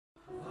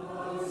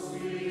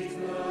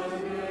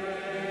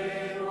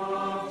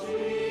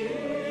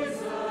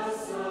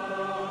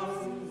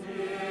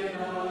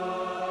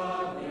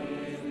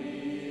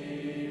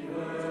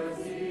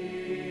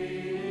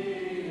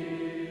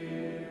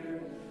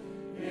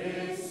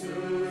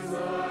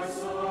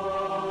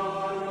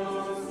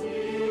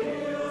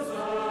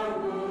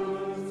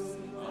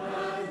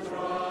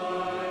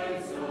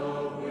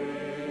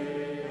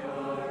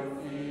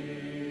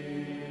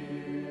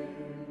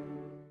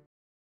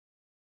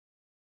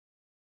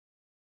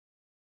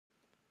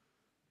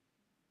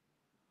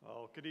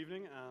Well, good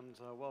evening and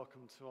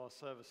welcome to our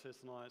service here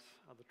tonight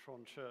at the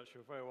Tron Church.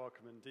 You're very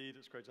welcome indeed.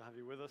 It's great to have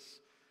you with us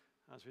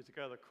as we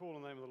together call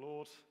on the name of the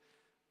Lord,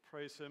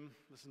 praise Him,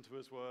 listen to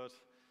His word,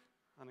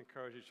 and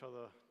encourage each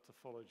other to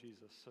follow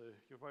Jesus. So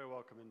you're very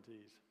welcome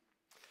indeed.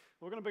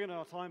 We're going to begin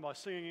our time by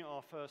singing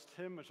our first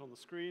hymn, which is on the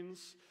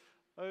screens.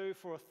 Oh,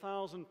 for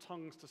 1,000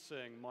 tongues to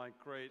sing, my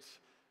great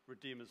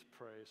Redeemer's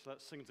praise.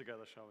 Let's sing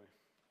together, shall we?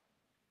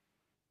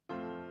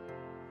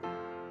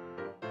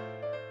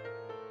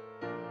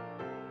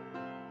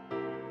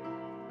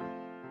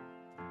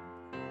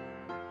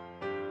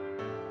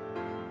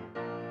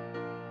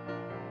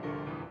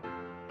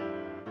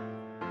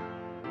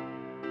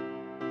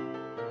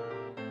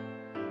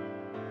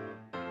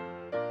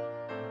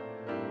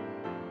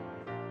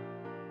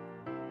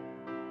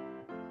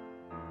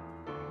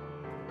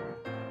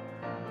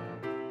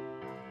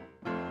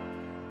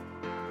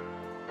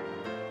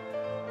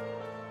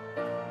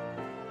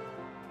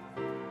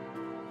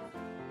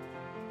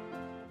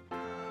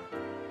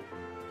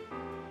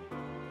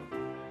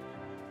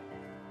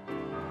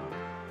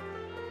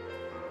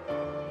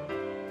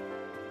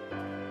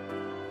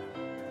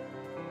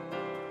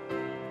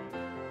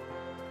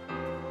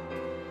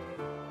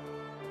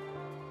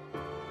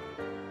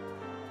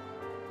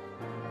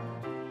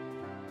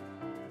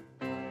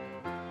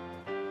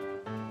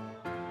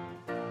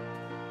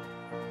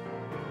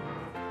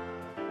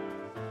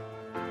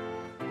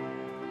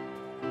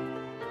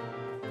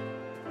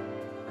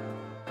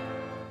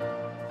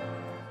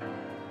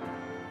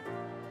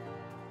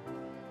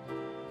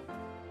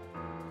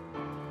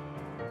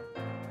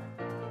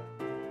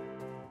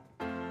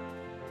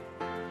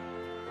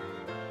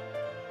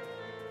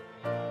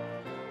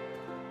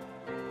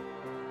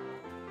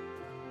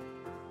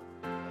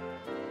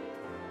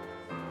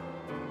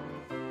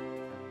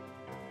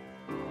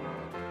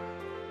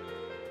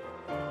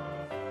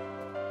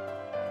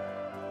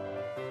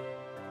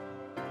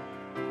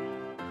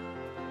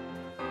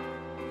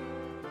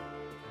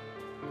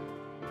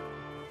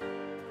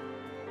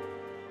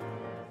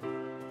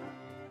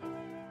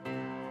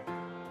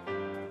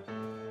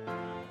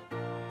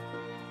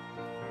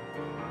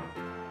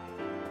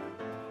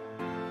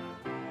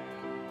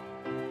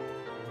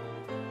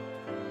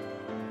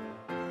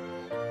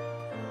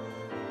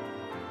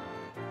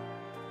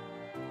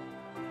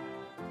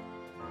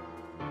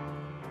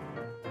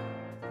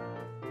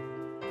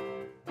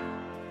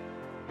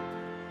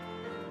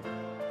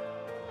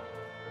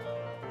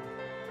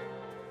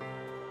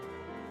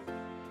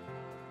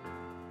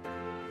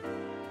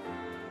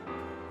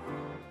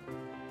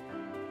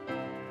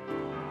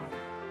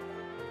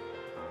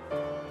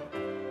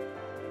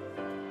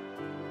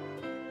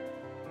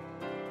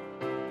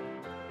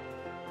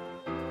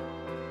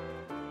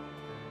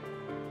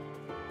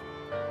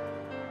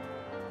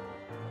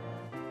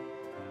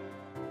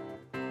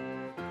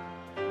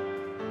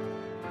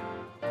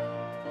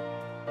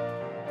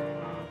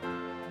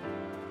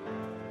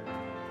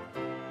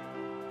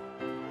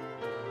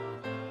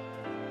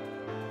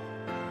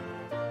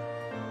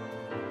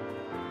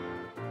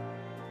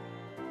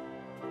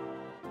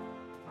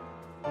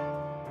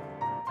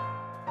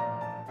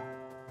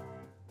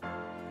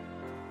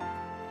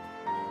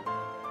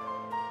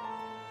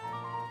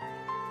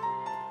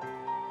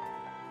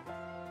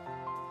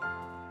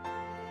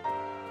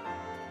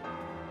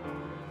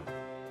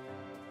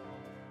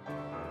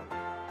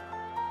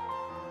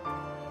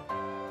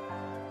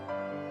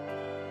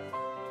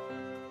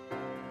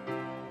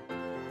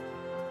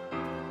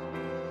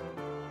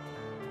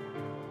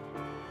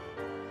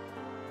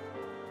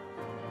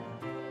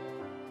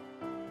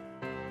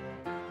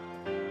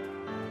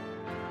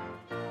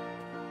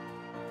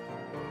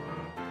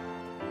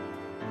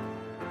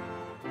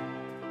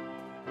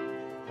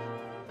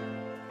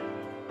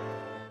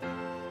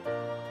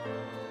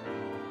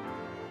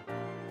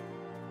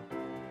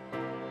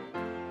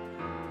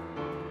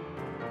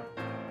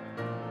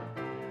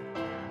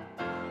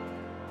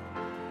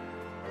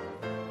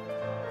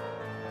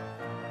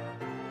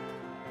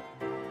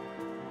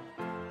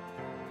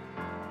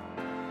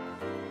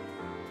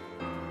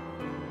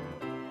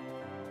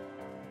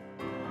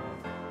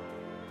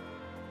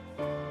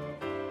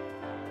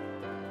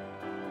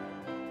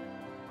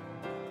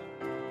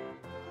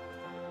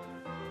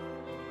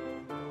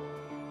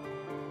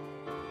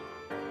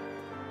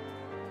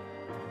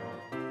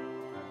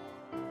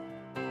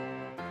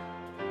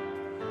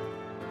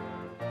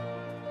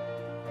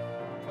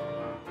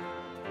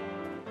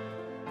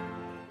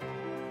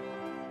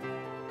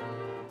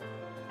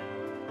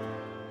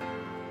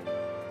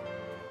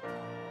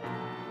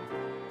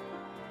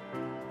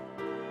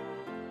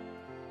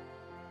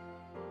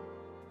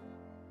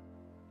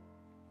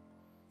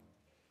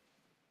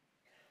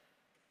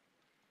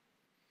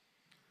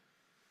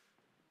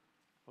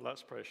 Well,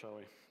 let's pray, shall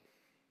we?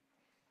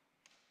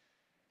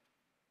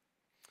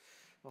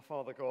 Our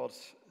Father God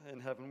in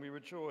heaven, we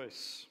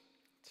rejoice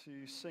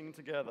to sing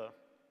together,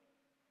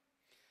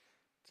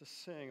 to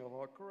sing of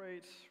our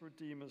great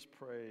Redeemer's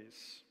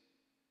praise,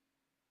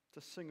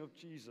 to sing of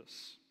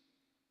Jesus,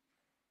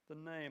 the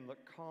name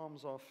that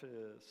calms our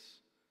fears,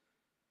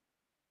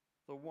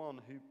 the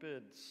one who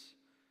bids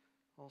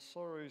our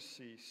sorrows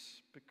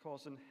cease,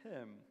 because in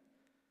him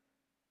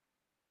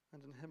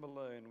and in him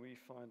alone we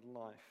find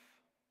life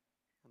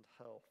and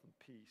health and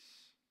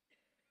peace.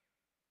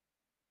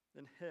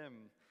 In him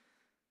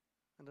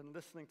and in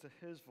listening to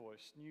his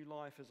voice, new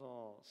life is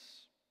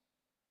ours.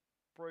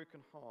 Broken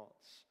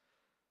hearts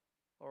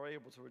are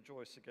able to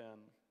rejoice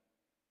again.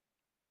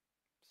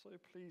 So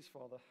please,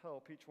 Father,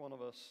 help each one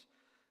of us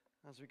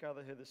as we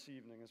gather here this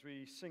evening, as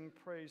we sing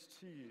praise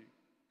to you,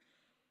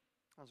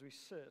 as we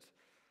sit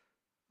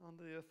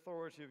under the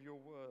authority of your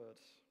word,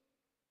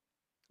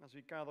 as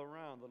we gather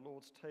round the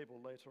Lord's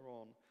table later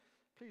on.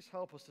 Please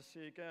help us to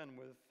see again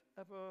with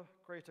ever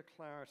greater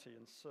clarity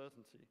and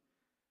certainty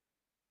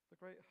the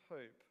great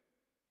hope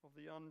of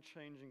the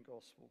unchanging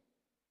gospel.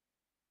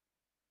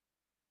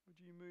 Would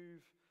you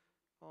move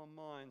our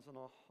minds and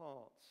our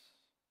hearts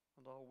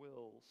and our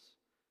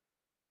wills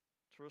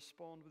to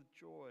respond with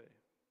joy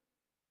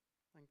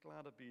and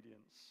glad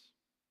obedience,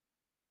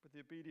 with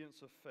the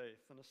obedience of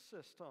faith, and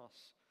assist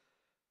us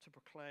to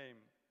proclaim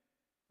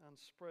and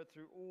spread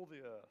through all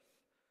the earth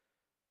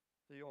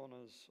the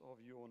honors of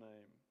your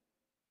name.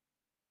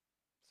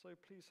 So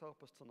please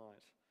help us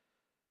tonight,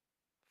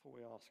 for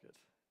we ask it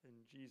in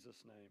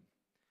Jesus' name.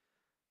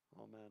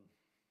 Amen.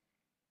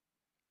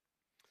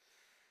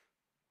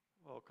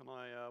 Well, can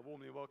I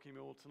warmly welcome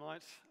you all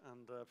tonight,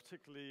 and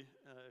particularly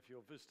if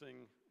you're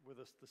visiting with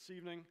us this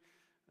evening,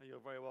 you're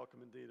very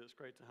welcome indeed. It's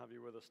great to have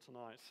you with us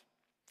tonight.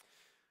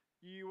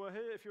 You were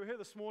here, if you were here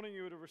this morning,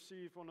 you would have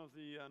received one of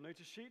the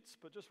notice sheets,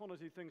 but just one or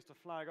two things to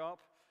flag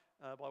up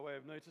by way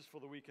of notice for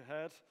the week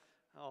ahead.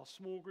 Our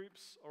small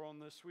groups are on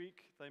this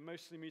week. They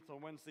mostly meet on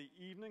Wednesday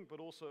evening,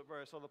 but also at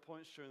various other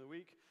points during the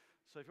week.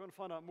 So if you want to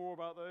find out more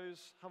about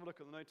those, have a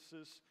look at the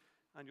notices,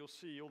 and you'll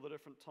see all the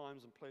different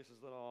times and places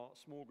that our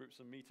small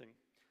groups are meeting.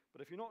 But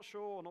if you're not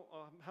sure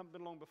or haven't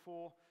been along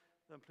before,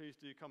 then please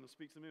do come and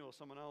speak to me or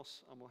someone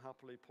else, and we'll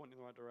happily point you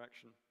in the right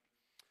direction.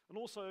 And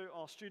also,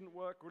 our student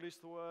work, Release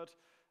the Word,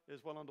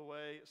 is well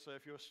underway. So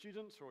if you're a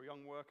student or a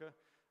young worker,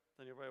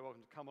 then you're very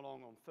welcome to come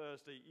along on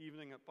Thursday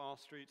evening at Bar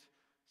Street,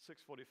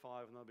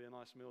 6:45, and there'll be a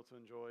nice meal to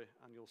enjoy,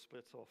 and you'll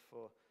split off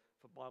for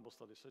Bible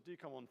study. So do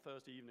come on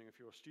Thursday evening if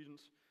you're a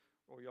student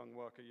or a young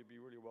worker. You'd be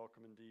really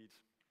welcome indeed.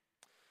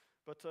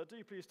 But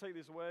do please take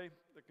these away.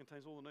 It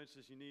contains all the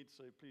notices you need,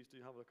 so please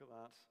do have a look at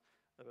that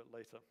a bit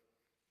later.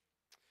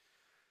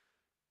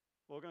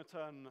 Well, we're going to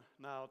turn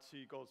now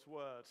to God's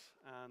Word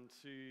and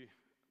to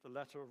the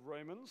letter of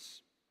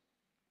Romans.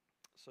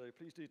 So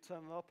please do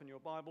turn it up in your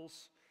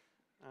Bibles,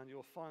 and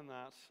you'll find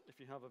that, if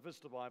you have a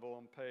visitor Bible,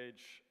 on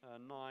page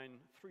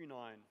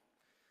 939.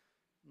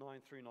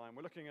 939.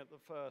 We're looking at the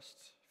first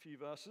few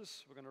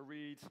verses. We're going to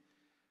read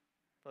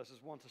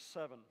verses 1 to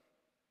 7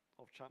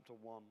 of chapter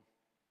 1.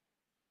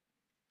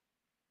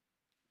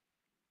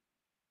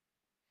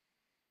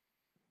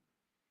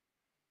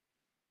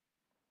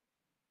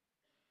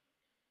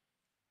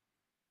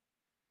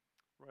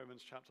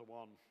 Romans chapter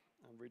 1,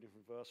 I'm reading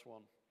from verse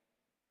 1.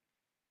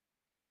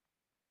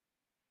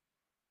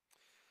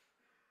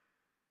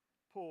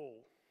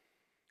 Paul,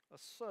 a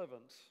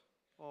servant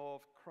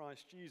of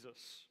Christ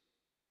Jesus,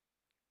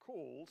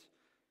 called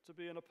to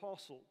be an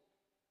apostle,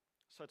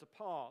 set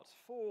apart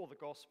for the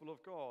gospel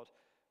of God,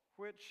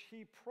 which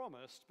he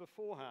promised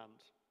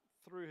beforehand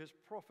through his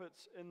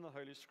prophets in the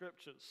Holy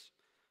Scriptures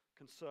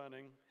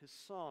concerning his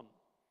Son,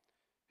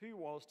 who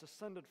was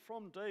descended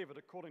from David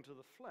according to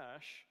the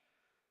flesh,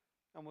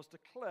 and was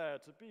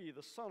declared to be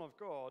the Son of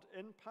God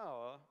in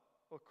power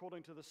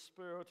according to the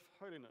Spirit of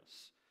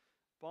holiness,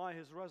 by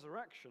his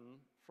resurrection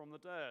from the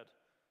dead,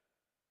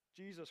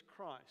 Jesus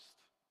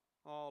Christ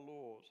our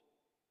Lord,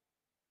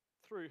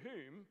 through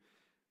whom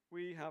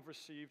we have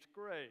received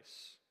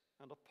grace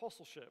and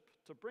apostleship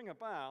to bring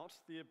about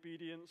the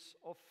obedience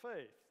of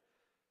faith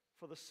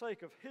for the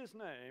sake of his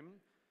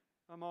name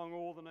among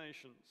all the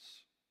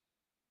nations,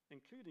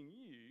 including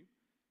you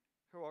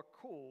who are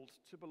called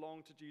to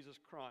belong to Jesus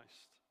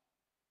Christ.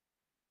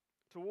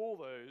 To all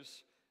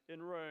those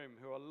in Rome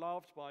who are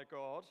loved by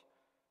God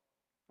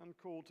and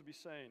called to be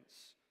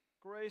saints,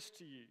 grace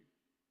to you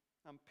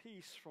and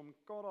peace from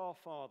God our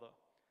Father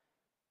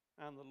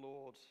and the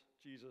Lord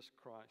Jesus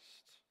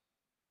Christ.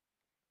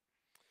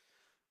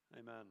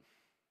 Amen.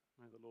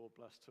 May the Lord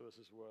bless to us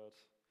his word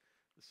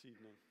this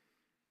evening.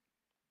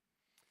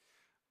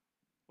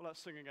 Well,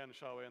 let's sing again,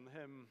 shall we? And the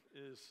hymn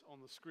is on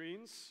the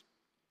screens.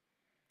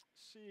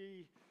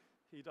 See,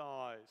 he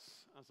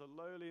dies as a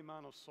lowly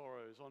man of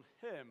sorrows. On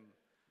him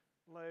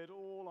laid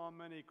all our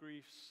many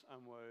griefs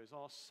and woes.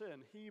 Our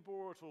sin, he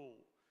bore it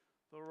all,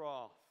 the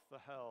wrath, the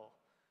hell,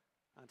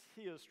 and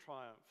he has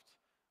triumphed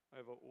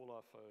over all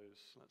our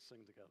foes. Let's sing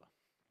together.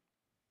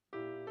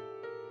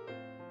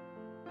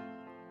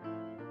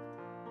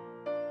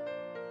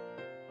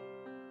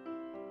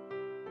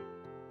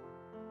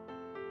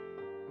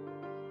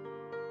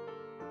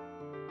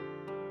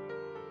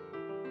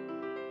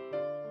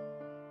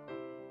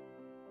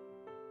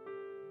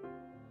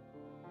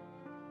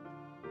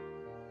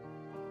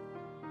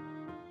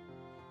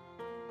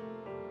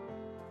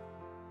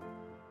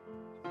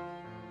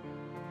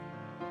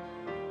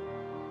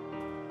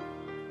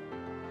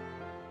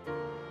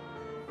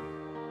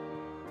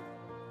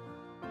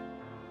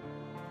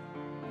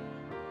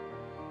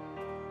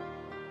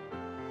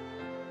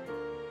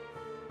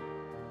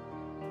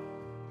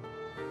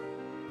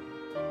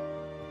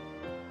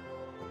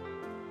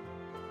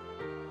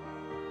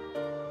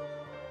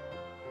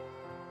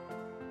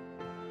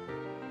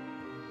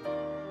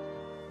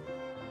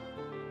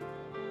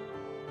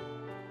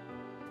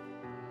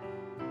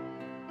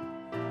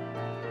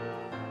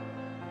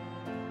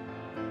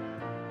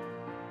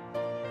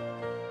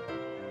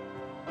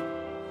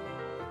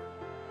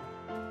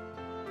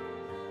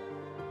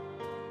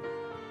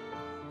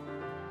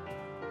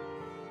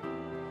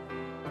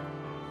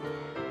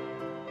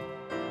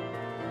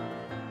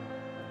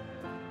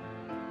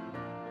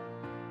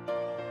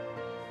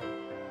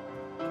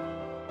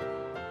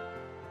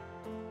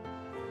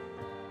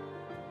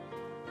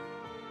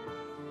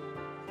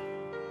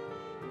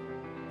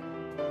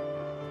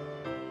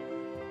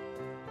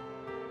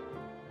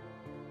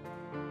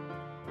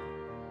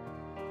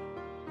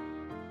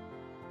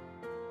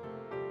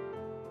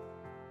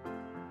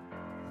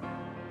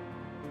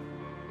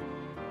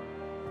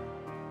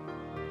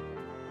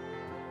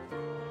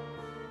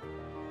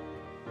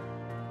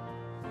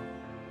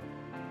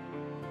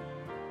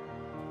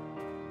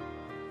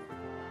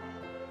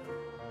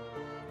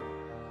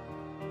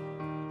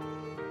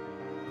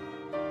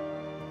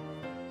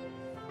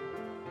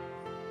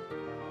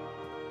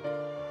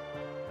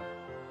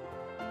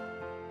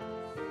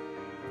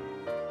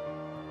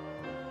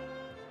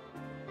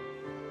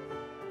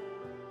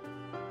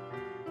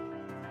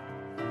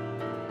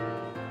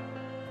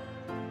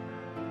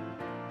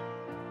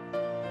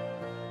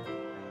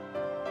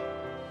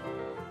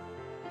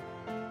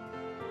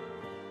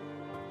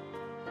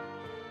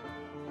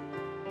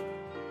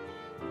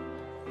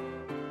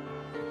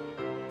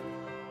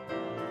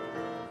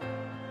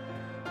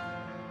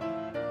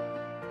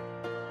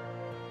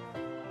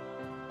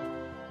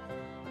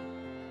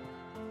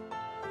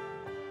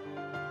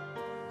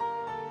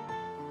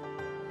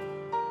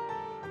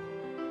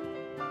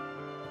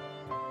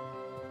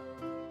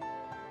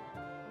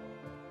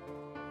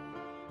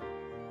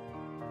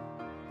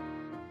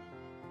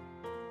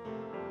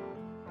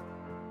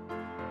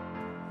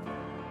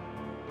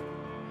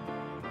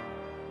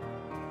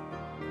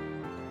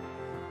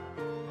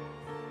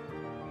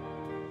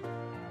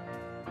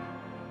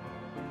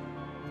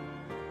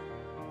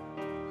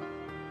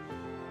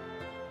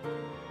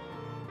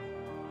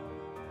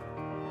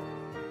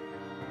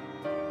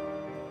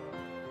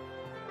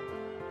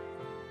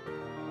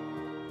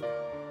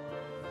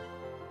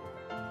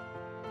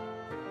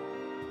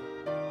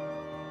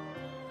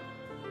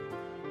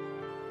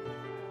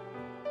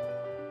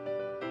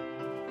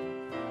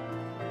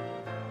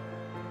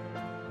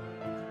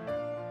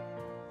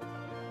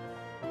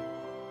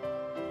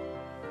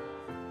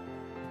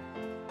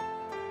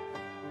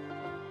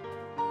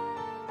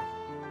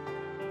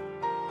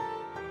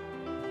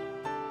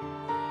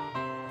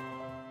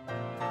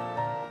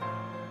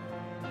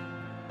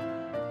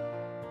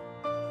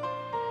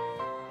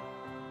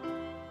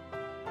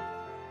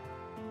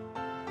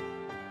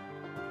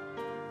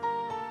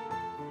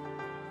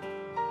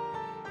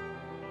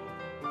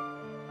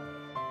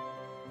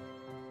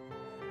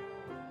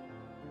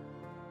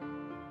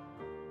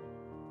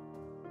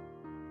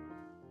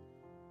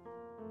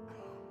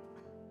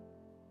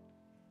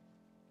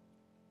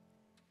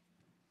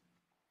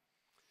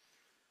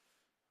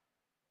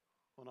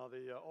 Well, now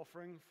the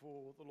offering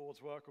for the Lord's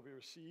work will be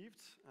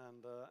received,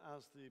 and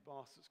as the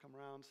baskets come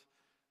around,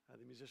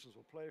 the musicians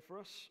will play for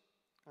us,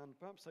 and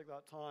perhaps take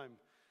that time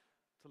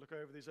to look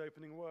over these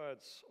opening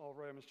words of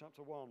Romans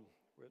chapter 1,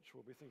 which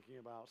we'll be thinking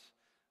about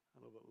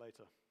a little bit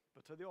later.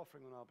 But the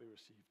offering will now be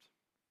received.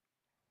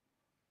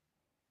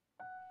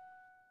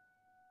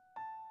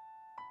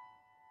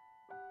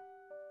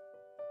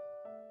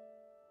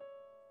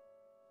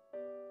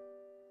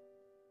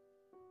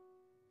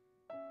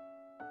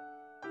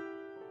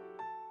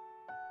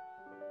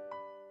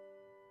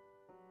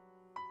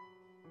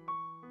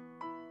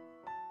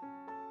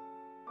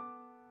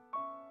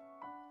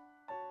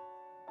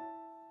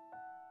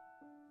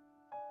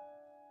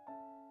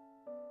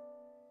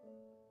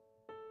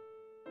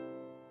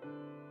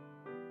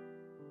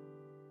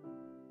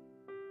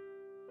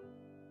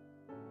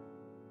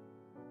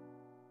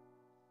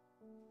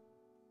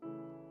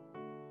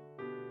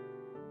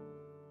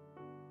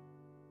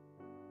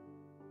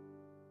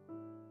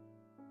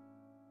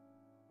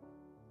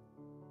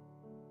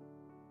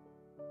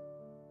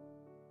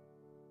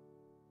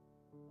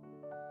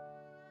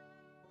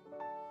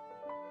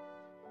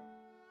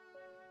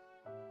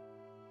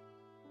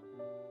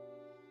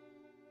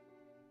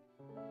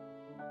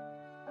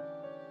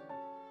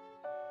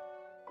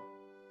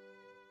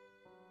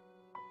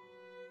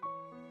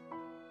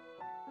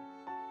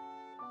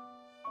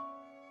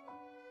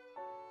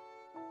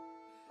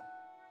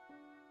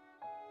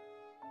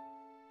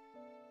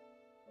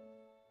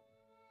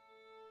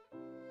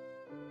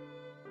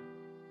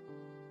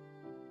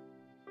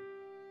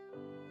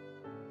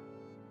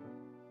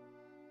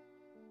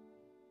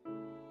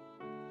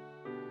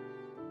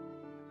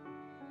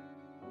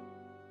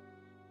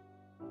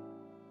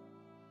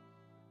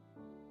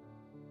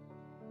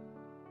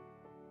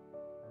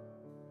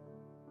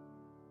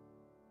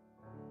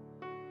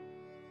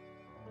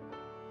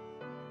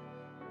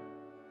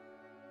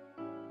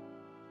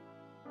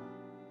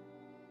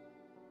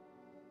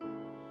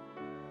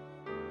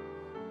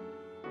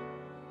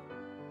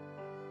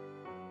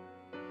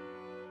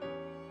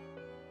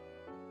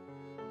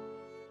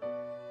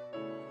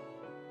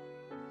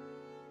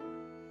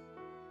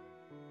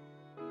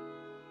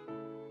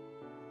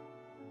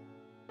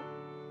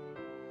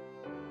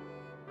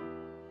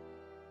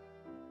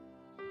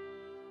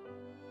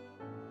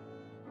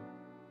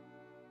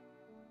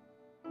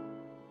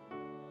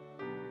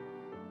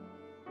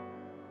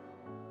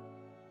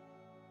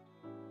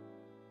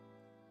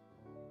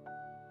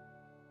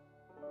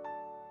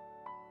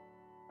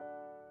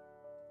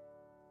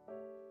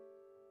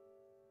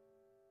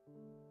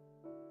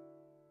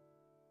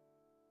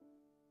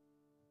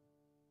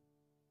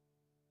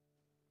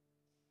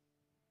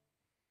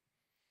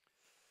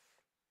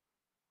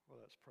 Well,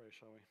 let's pray,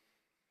 shall we?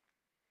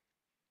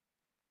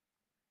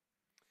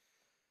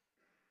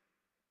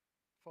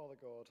 Father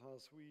God,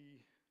 as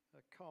we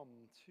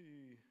come to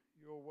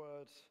your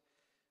word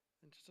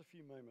in just a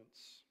few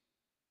moments,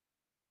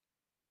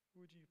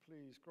 would you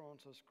please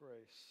grant us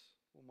grace,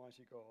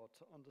 Almighty God,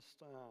 to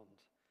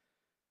understand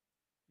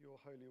your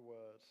holy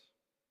word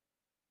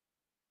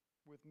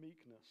with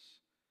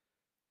meekness,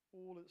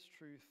 all its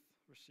truth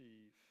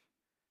receive,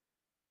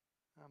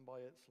 and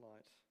by its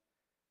light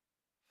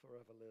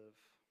forever live.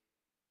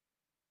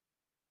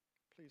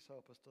 Please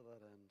help us to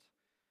that end,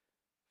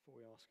 for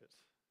we ask it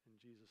in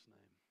Jesus'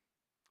 name.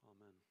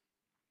 Amen.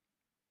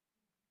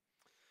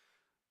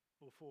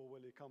 Well, before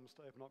Willie comes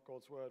to open up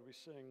God's word, we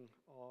sing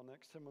our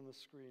next hymn on the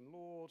screen.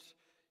 Lord,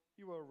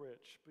 you are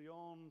rich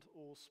beyond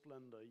all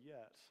splendor,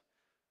 yet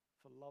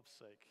for love's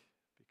sake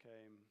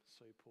became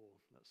so poor.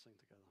 Let's sing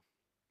together.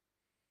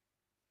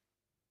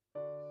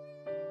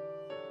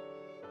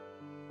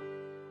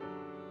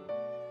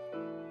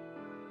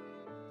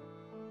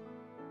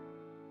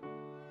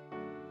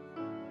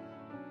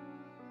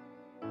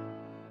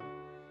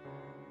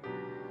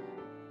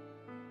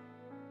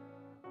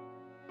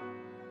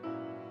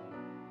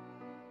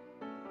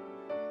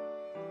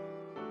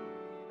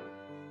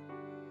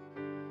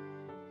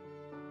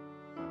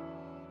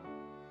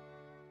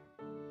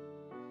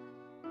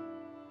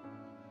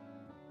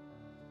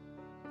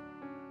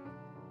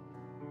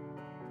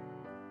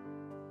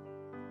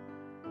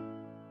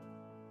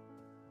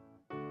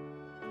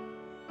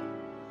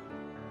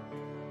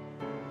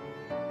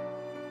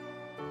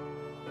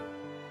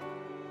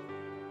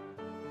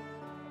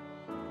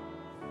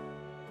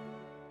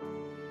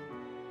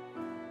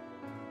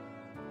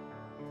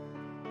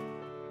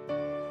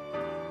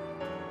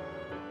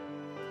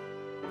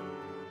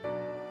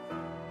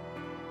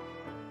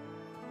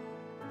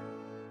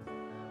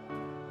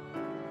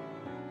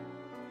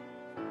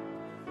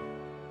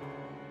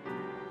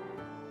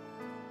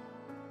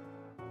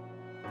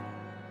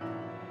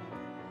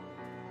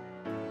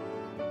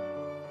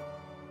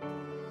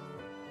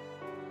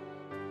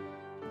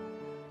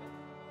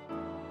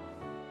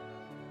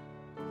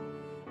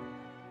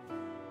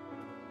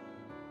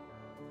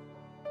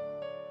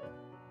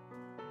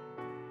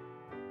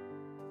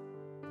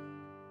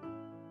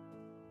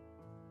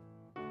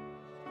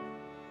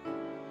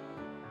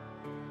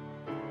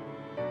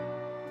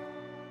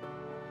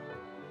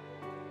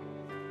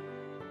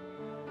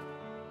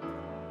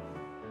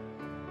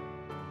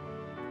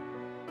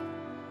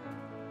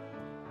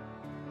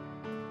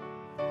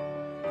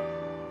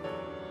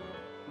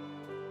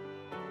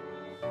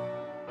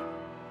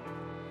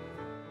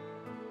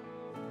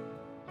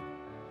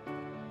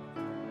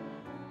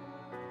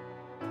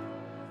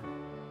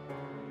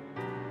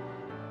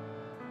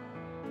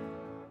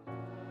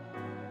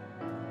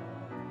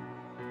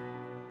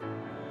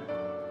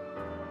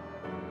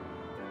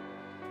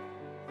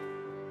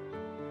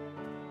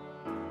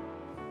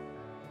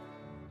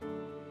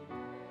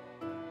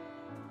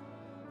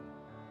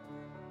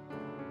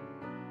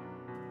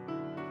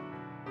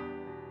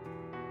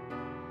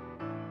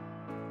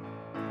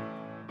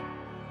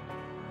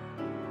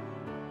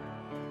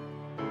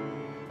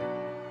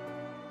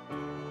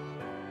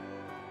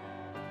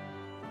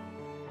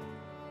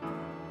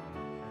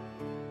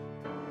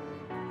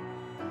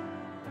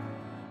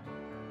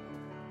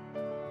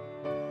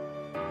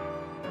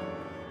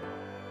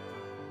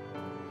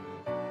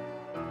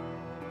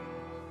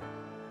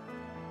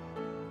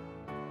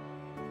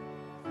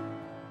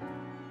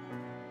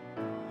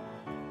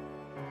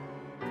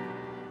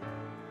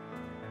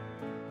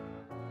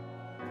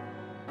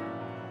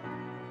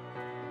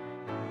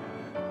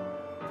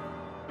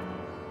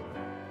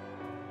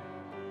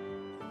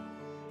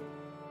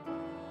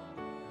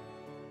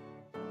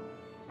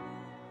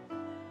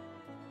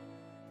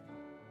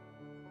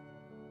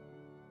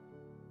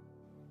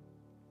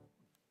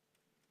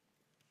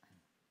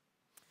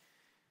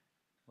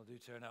 Well,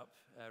 do turn up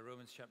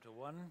Romans chapter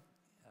 1,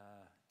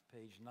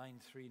 page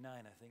 939,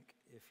 I think,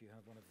 if you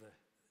have one of the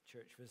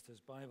Church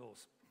Visitors'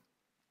 Bibles.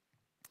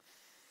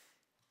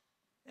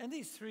 And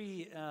these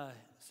three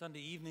Sunday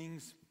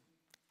evenings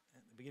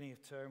at the beginning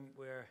of term,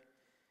 we're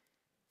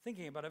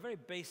thinking about a very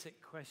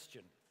basic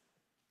question.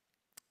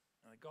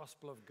 The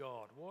gospel of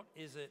God. What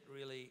is it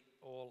really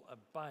all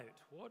about?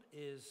 What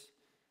is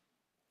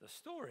the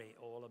story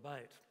all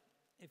about?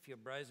 If you're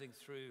browsing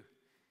through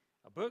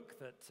a book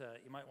that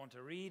you might want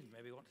to read,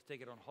 maybe want to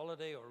take it on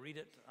holiday or read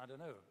it, I don't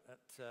know,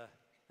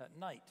 at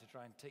night to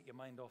try and take your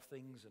mind off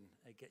things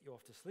and get you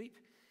off to sleep.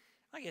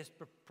 I guess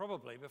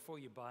probably before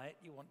you buy it,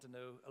 you want to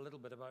know a little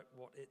bit about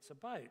what it's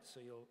about.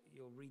 So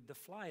you'll read the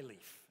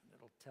flyleaf.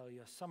 It'll tell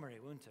you a summary,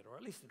 won't it? Or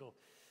at least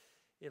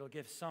it'll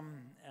give some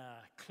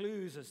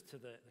clues as to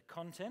the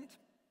content,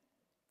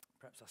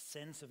 perhaps a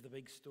sense of the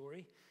big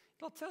story.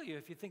 It'll tell you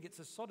if you think it's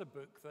a sort of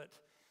book that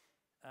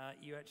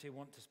you actually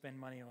want to spend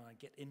money on and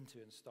get into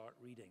and start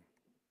reading.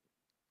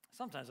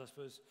 Sometimes, I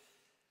suppose,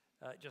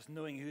 just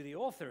knowing who the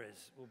author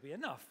is will be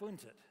enough,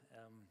 won't it?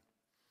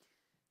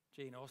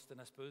 Jane Austen,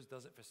 I suppose,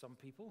 does it for some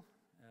people.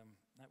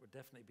 That would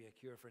definitely be a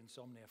cure for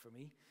insomnia for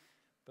me.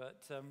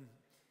 But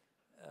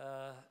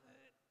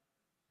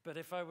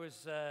if I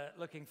was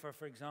looking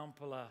for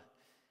example, a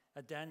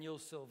Daniel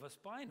Silva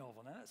spy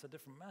novel, now that's a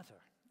different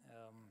matter.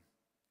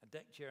 A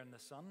deck chair in the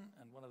sun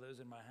and one of those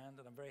in my hand,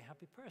 and I'm a very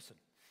happy person.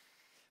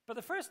 But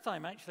the first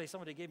time, actually,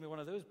 somebody gave me one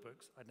of those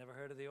books, I'd never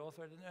heard of the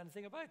author, I didn't know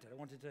anything about it. I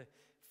wanted to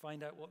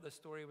find out what the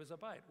story was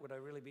about. Would I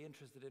really be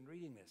interested in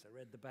reading this? I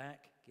read the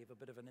back, gave a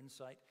bit of an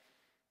insight,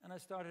 and I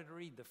started to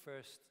read the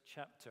first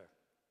chapter.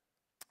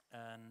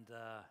 And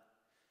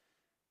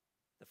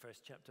the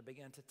first chapter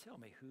began to tell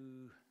me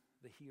who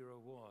the hero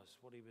was,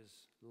 what he was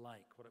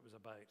like, what it was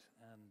about.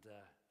 And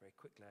very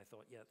quickly I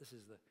thought, yeah, this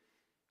is the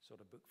sort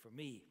of book for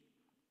me.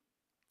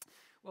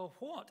 Well,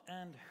 what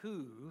and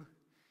who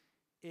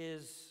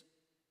is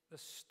the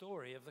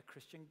story of the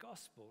Christian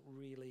gospel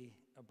really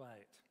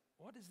about?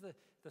 What is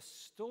the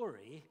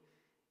story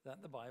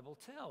that the Bible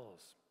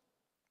tells?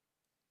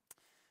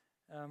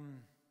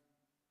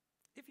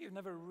 If you've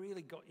never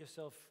really got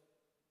yourself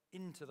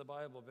into the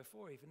Bible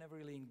before, if you've never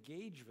really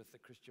engaged with the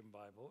Christian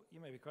Bible, you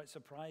may be quite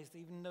surprised to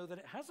even know that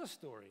it has a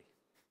story.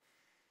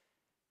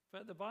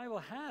 But the Bible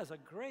has a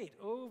great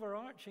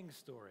overarching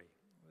story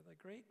with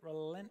a great,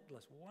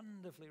 relentless,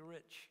 wonderfully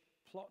rich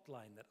plot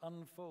line that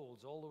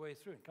unfolds all the way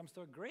through and comes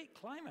to a great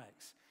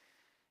climax.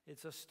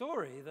 It's a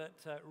story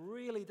that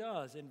really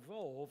does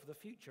involve the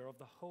future of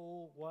the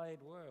whole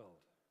wide world.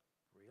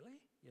 Really?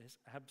 Yes,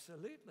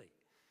 absolutely.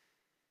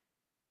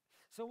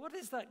 So what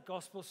is that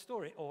gospel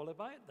story all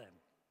about then?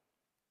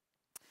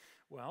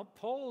 Well,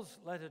 Paul's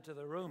letter to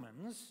the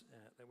Romans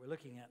that we're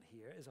looking at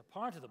here is a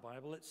part of the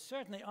Bible that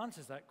certainly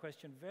answers that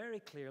question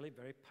very clearly,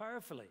 very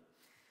powerfully.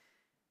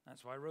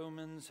 That's why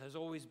Romans has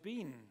always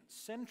been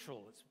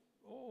central. It's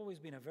always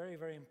been a very,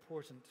 very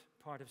important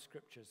part of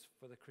Scriptures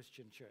for the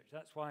Christian church.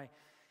 That's why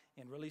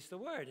in Release the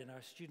Word, in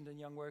our student and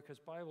young workers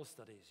Bible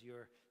studies,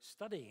 you're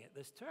studying it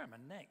this term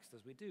and next,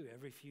 as we do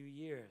every few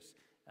years.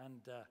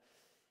 And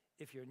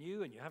if you're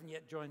new and you haven't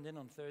yet joined in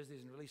on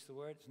Thursdays and Release the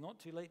Word, it's not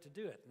too late to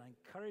do it, and I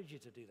encourage you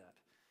to do that.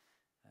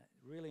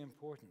 Really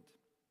important.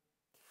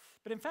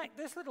 But in fact,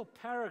 this little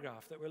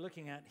paragraph that we're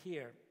looking at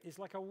here is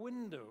like a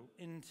window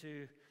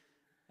into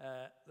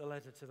the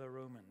letter to the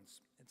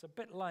Romans. It's a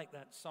bit like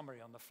that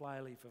summary on the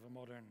flyleaf of a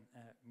modern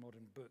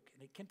book.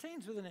 And it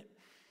contains within it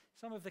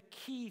some of the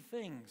key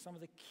things, some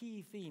of the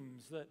key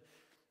themes that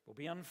will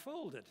be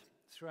unfolded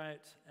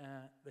throughout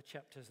the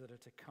chapters that are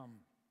to come.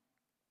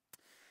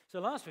 So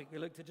last week we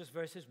looked at just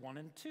verses 1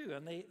 and 2,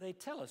 and they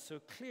tell us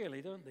so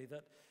clearly, don't they,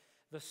 that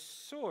the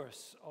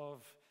source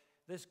of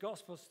this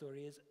gospel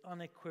story is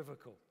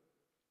unequivocal.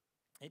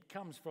 It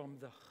comes from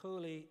the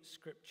Holy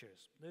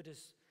Scriptures.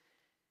 Notice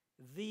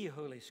the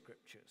Holy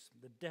Scriptures,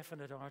 the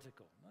definite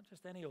article, not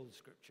just any old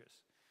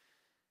Scriptures.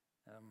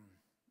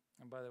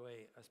 And by the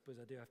way, I suppose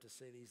I do have to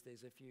say these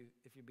days, if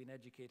you've been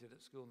educated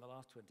at school in the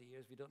last 20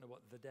 years, if you don't know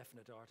what the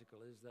definite article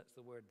is, that's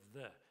the word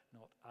the,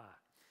 not a.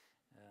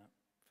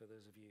 For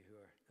those of you who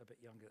are a bit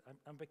younger,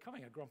 I'm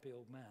becoming a grumpy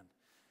old man,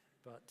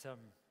 but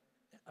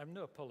I'm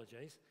no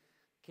apologies.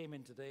 Came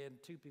in today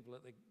and two people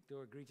at the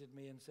door greeted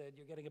me and said,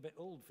 "You're getting a bit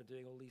old for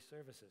doing all these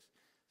services."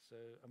 So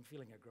I'm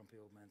feeling a grumpy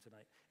old man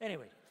tonight.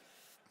 Anyway,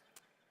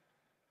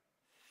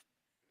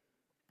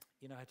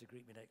 you know how to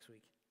greet me next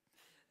week.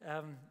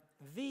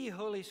 The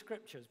Holy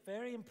Scriptures,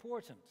 very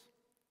important.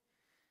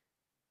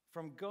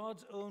 From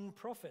God's own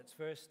prophets,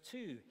 verse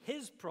 2,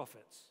 his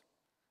prophets.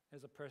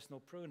 There's a personal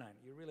pronoun.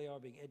 You really are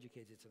being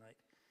educated tonight.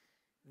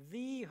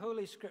 The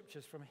Holy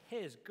Scriptures from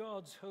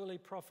God's holy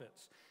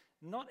prophets.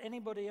 Not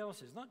anybody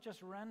else's, not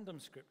just random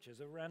scriptures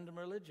of random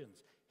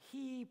religions.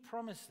 He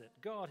promised it,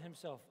 God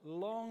himself,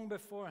 long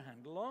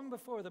beforehand, long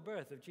before the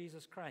birth of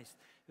Jesus Christ,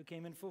 who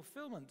came in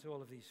fulfillment to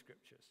all of these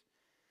scriptures.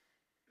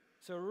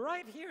 So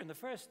right here in the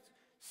first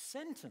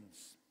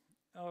sentence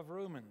of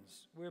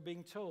Romans, we're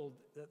being told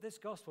that this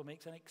gospel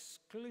makes an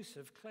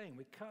exclusive claim.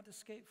 We can't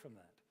escape from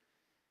that.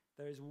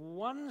 There is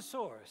one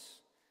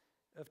source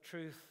of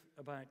truth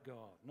about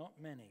God, not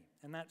many.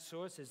 And that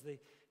source is the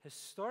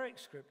historic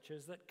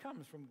scriptures that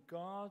comes from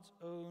God's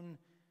own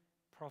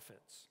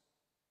prophets,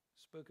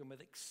 spoken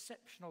with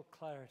exceptional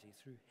clarity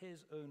through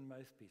his own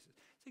mouthpieces.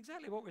 It's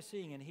exactly what we're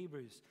seeing in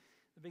Hebrews,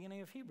 the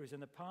beginning of Hebrews. In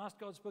the past,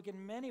 God spoke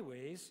in many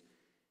ways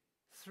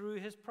through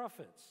his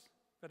prophets,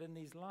 but in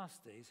these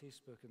last days, he's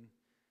spoken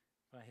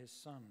by his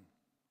Son.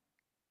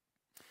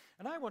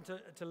 And I want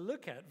to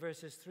look at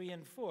verses 3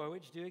 and 4,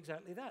 which do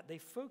exactly that. They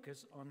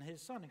focus on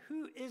his Son.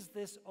 Who is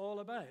this all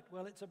about?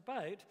 Well, it's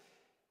about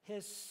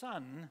his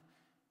Son,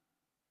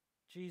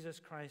 Jesus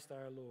Christ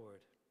our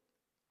Lord.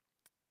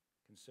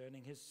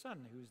 Concerning his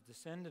Son, who is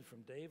descended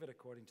from David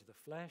according to the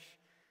flesh,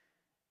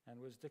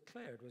 and was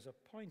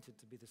appointed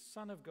to be the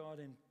Son of God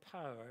in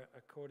power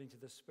according to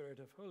the Spirit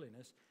of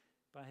holiness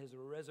by his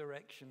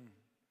resurrection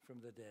from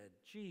the dead,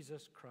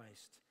 Jesus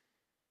Christ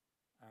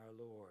our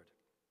Lord.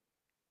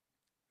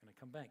 I'm going to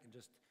come back and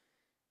just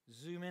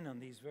zoom in on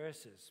these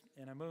verses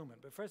in a moment.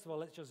 But first of all,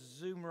 let's just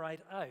zoom right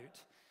out,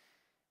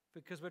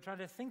 because we're trying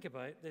to think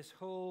about this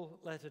whole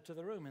letter to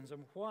the Romans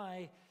and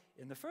why,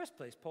 in the first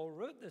place, Paul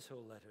wrote this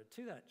whole letter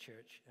to that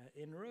church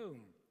in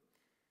Rome.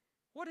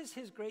 What is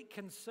his great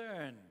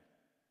concern?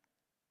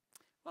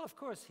 Well, of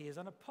course, he is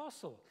an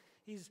apostle.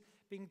 He's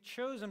being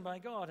chosen by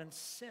God and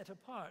set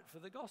apart for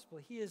the gospel.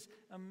 He is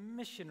a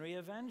missionary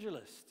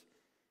evangelist.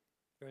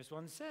 Verse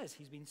 1 says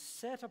he's been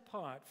set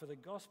apart for the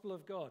gospel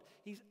of God.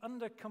 He's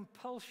under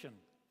compulsion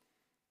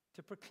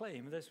to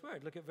proclaim this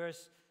word. Look at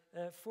verse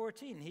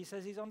 14. He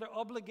says he's under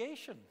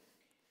obligation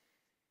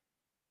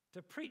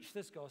to preach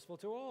this gospel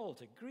to all,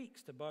 to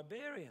Greeks, to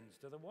barbarians,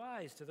 to the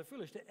wise, to the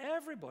foolish, to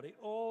everybody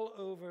all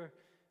over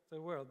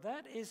the world.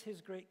 That is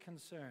his great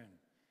concern.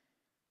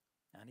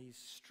 And he's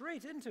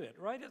straight into it,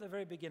 right at the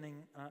very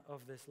beginning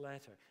of this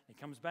letter. He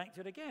comes back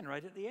to it again,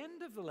 right at the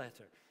end of the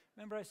letter.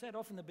 Remember I said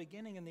often the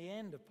beginning and the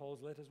end of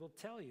Paul's letters will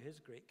tell you his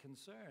great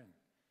concern.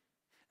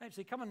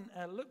 Actually, come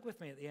and look with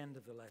me at the end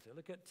of the letter.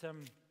 Look at,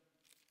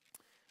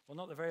 well,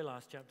 not the very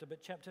last chapter,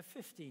 but chapter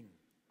 15.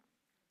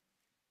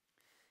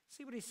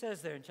 See what he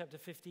says there in chapter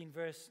 15,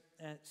 verse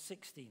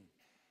 16.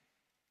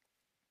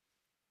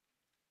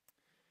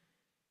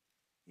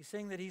 He's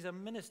saying that he's a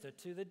minister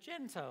to the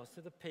Gentiles,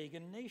 to the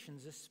pagan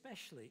nations,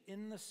 especially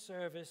in the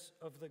service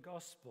of the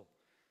gospel.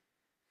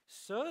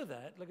 So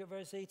that, look at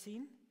verse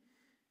 18,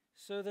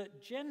 so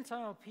that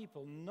Gentile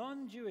people,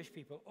 non-Jewish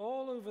people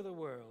all over the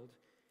world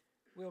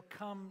will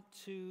come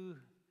to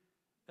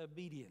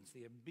obedience,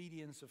 the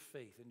obedience of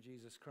faith in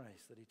Jesus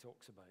Christ that he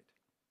talks about.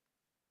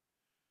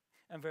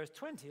 And verse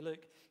 20,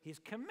 look, he's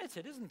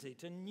committed, isn't he,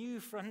 to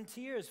new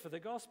frontiers for the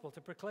gospel,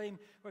 to proclaim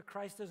where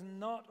Christ has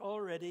not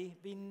already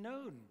been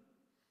known.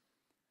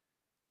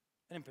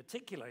 And in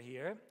particular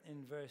here,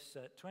 in verse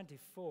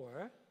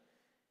 24,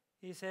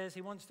 he says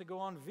he wants to go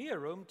on via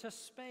Rome to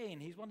Spain.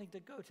 He's wanting to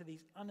go to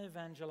these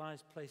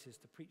unevangelized places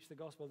to preach the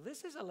gospel.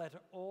 This is a letter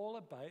all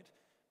about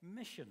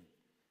mission.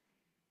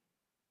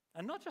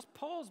 And not just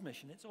Paul's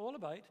mission, it's all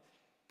about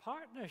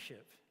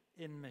partnership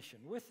in mission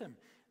with him.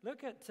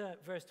 Look at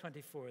verse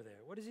 24 there.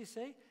 What does he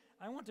say?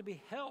 I want to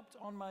be helped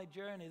on my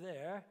journey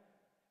there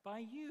by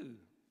you.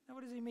 Now,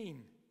 what does he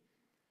mean?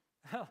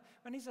 Well,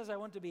 when he says I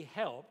want to be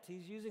helped,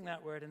 he's using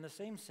that word in the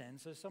same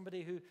sense as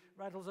somebody who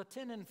rattles a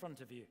tin in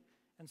front of you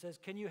and says,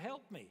 can you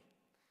help me?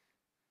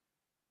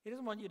 He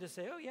doesn't want you to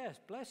say, oh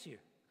yes, bless you.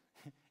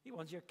 He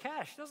wants your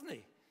cash, doesn't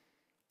he?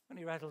 When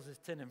he rattles his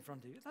tin in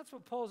front of you. That's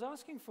what Paul's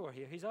asking for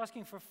here. He's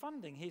asking for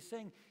funding. He's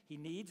saying he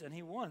needs and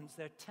he wants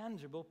their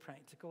tangible,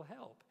 practical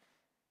help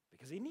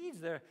because he needs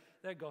their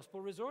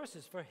gospel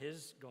resources for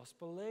his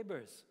gospel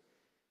labors.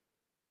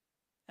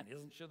 And he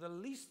doesn't show the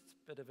least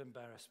bit of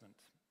embarrassment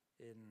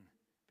in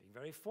being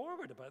very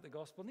forward about the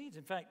gospel needs.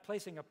 In fact,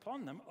 placing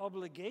upon them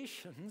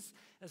obligations,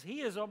 as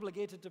he is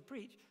obligated to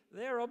preach,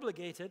 they're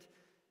obligated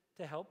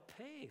to help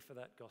pay for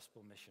that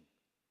gospel mission.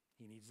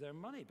 He needs their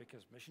money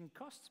because mission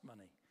costs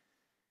money.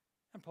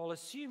 And Paul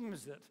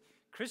assumes that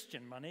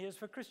Christian money is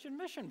for Christian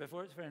mission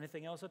before it's for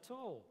anything else at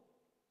all.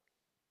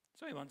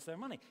 So he wants their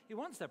money. He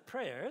wants their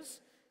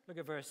prayers. Look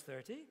at verse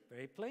 30,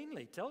 very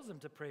plainly tells them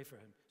to pray for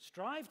him.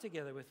 Strive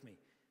together with me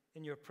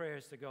in your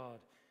prayers to God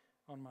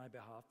on my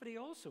behalf. But he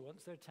also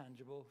wants their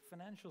tangible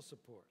financial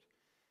support.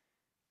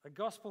 A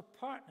gospel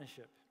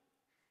partnership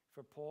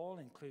for Paul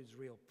includes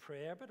real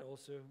prayer, but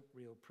also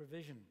real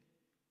provision.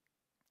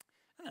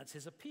 And that's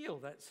his appeal.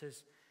 That's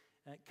his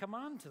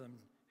command to them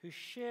who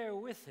share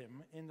with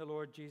him in the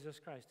Lord Jesus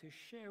Christ, who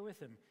share with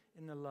him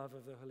in the love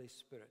of the Holy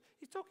Spirit.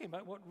 He's talking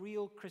about what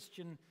real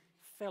Christian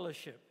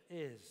fellowship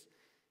is.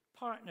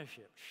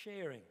 Partnership,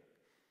 sharing,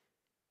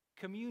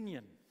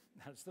 communion.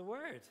 That's the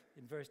word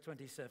in verse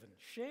 27.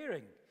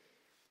 Sharing.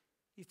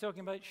 He's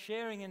talking about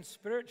sharing in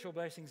spiritual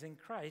blessings in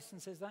Christ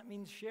and says that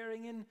means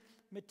sharing in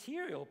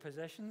material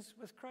possessions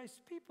with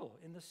Christ's people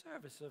in the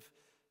service of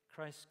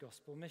Christ's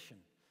gospel mission.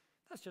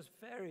 That's just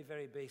very,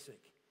 very basic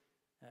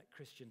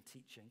Christian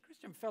teaching.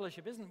 Christian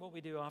fellowship isn't what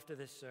we do after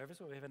this service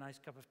where we have a nice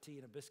cup of tea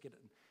and a biscuit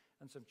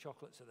and some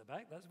chocolates at the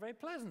back. That's very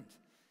pleasant.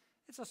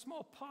 It's a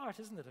small part,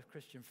 isn't it, of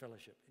Christian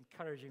fellowship,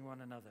 encouraging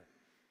one another.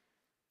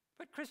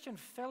 But Christian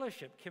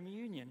fellowship,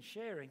 communion,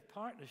 sharing,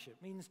 partnership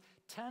means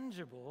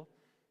tangible,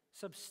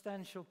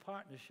 substantial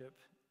partnership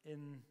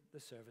in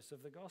the service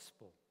of the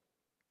gospel.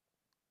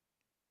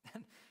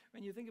 And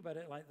when you think about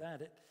it like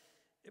that,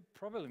 it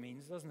probably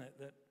means, doesn't it,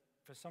 that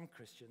for some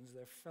Christians,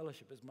 their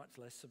fellowship is much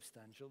less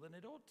substantial than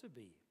it ought to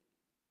be.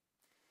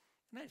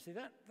 And actually,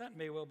 that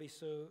may well be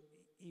so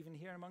even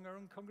here among our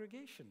own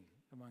congregation,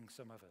 among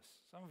some of us.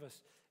 Some of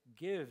us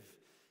give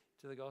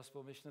to the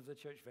gospel mission of the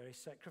church very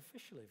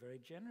sacrificially, very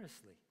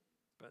generously.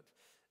 But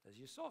as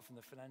you saw from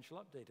the financial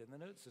update in the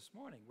notes this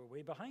morning, we're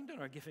way behind on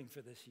our giving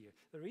for this year.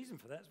 The reason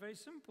for that is very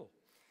simple.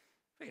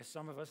 Because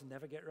some of us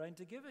never get around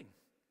to giving.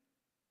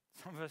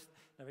 Some of us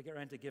never get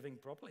around to giving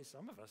properly.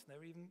 Some of us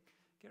never even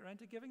get around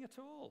to giving at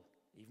all,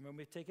 even when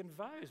we've taken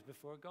vows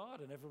before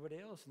God and everybody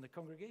else in the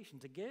congregation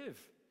to give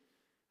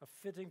a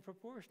fitting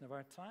proportion of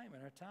our time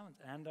and our talent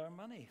and our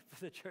money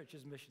for the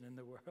church's mission in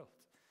the world.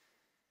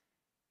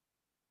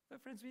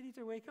 But friends, we need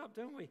to wake up,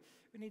 don't we?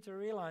 We need to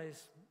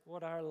realize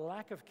what our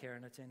lack of care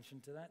and attention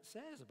to that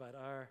says about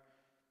our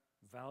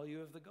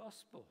value of the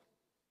gospel,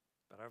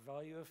 about our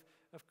value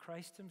of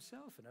Christ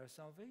himself and our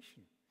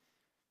salvation.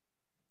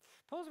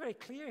 Paul's very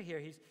clear here.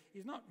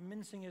 He's not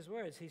mincing his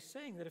words. He's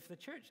saying that if the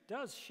church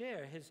does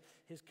share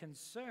his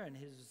concern,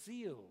 his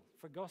zeal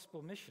for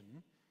gospel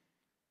mission,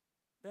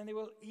 then they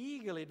will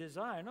eagerly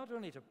desire not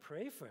only to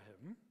pray for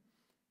him,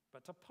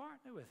 but to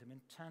partner with him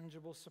in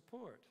tangible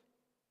support.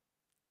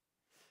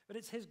 But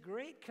it's his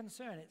great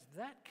concern, it's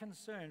that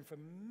concern for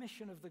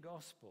mission of the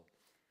gospel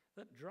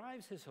that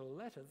drives his whole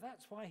letter.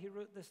 That's why he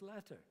wrote this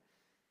letter.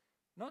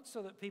 Not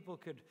so that people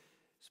could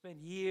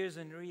spend years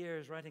and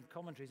years writing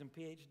commentaries and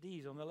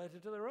PhDs on the letter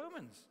to the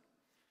Romans,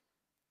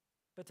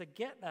 but to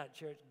get that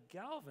church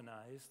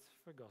galvanized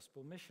for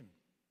gospel mission.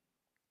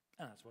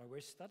 And that's why we're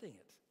studying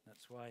it.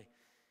 That's why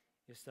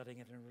you're studying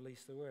it and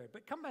release the word.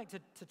 But come back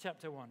to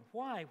chapter 1.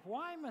 Why?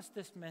 Why must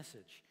this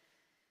message,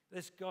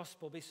 this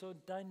gospel, be so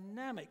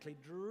dynamically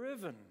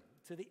driven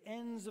to the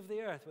ends of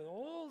the earth with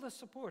all the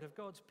support of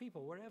God's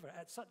people wherever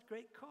at such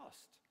great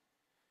cost?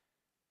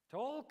 To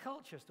all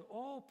cultures, to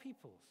all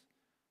peoples.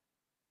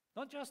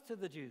 Not just to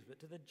the Jews,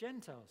 but to the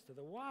Gentiles, to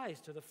the wise,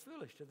 to the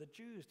foolish, to the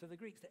Jews, to the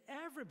Greeks, to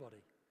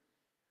everybody.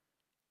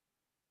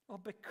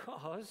 Well,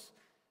 because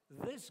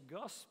this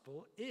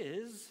gospel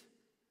is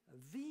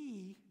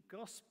the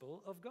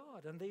gospel of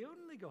God and the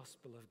only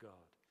gospel of God.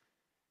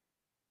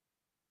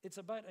 It's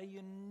about a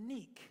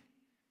unique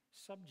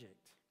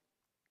subject.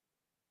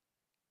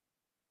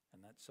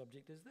 And that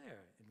subject is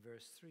there in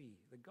verse 3.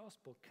 The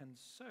gospel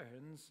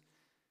concerns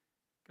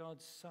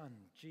God's Son,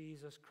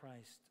 Jesus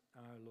Christ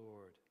our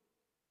Lord.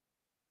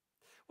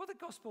 What the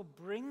gospel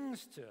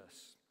brings to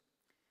us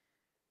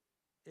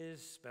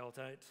is spelt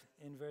out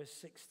in verse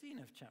 16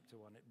 of chapter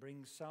 1. It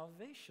brings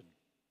salvation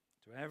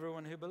to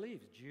everyone who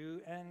believes, Jew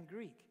and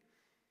Greek.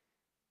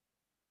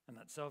 And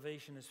that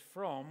salvation is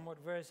from what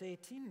verse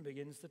 18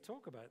 begins to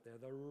talk about there,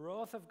 the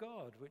wrath of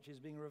God, which is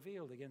being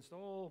revealed against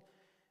all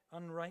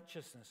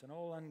unrighteousness and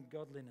all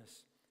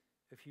ungodliness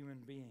of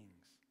human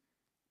beings.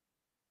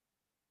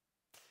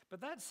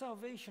 But that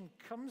salvation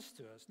comes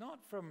to us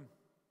not from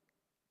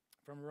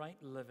right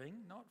living,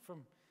 not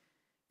from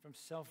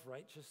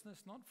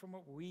self-righteousness, not from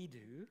what we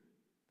do.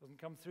 It doesn't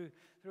come through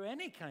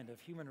any kind of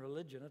human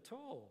religion at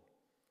all.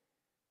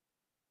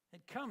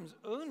 It comes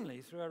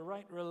only through a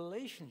right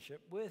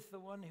relationship with the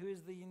one who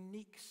is the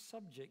unique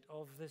subject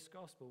of this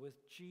gospel,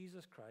 with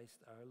Jesus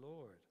Christ our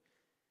Lord.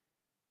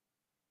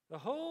 The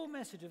whole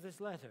message of this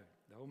letter,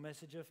 the whole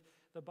message of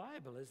the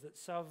Bible, is that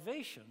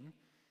salvation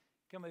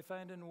can be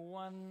found in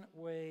one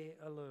way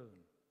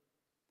alone.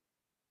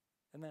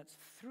 And that's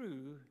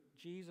through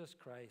Jesus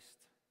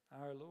Christ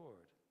our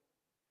Lord.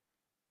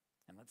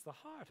 And that's the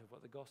heart of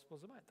what the gospel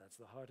is about. That's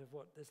the heart of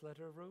what this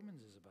letter of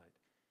Romans is about.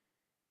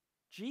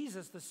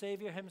 Jesus, the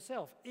Savior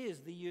himself,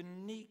 is the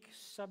unique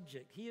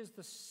subject. He is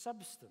the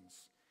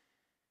substance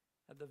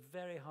at the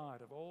very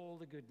heart of all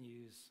the good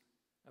news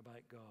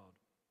about God.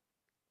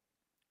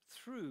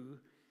 Through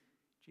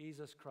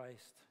Jesus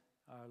Christ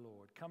our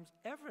Lord comes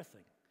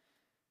everything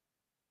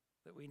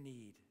that we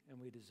need and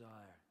we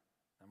desire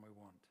and we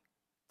want.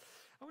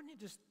 I want you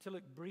just to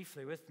look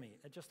briefly with me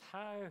at just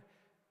how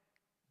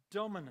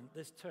dominant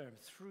this term,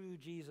 through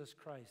Jesus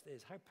Christ,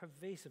 is, how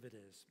pervasive it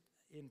is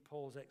in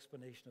Paul's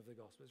explanation of the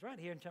gospel. It's right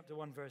here in chapter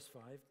 1, verse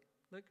 5.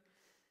 Look,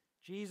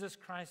 Jesus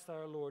Christ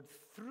our Lord,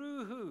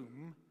 through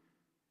whom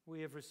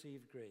we have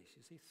received grace.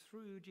 You see,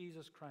 through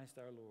Jesus Christ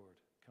our Lord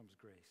comes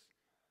grace.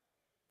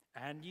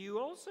 And you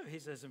also, he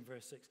says in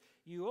verse 6,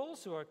 you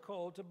also are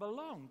called to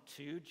belong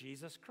to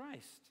Jesus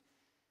Christ.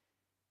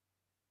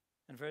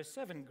 In verse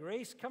 7,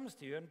 grace comes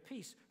to you and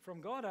peace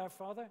from God our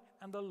Father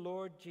and the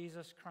Lord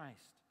Jesus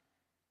Christ.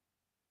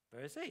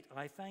 Verse 8,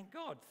 I thank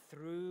God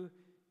through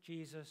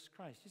Jesus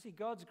Christ. You see,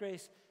 God's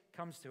grace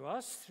comes to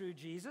us through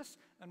Jesus,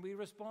 and we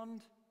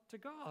respond to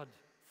God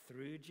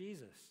through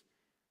Jesus.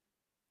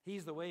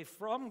 He's the way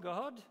from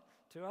God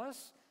to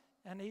us,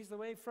 and he's the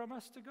way from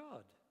us to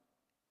God.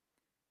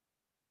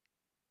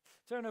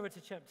 Turn over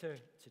to chapter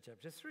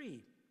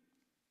 3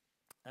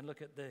 and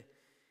look at the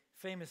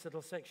famous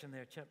little section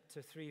there,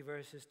 chapter 3,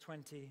 verses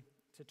 20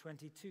 to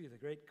 22, the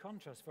great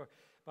contrast. For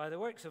by the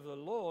works of the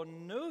law,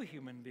 no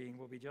human being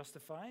will be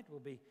justified, will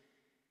be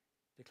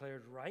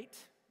declared right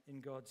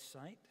in God's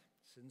sight,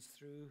 since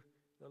through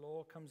the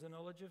law comes the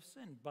knowledge of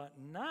sin. But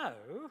now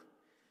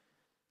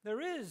there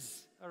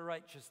is a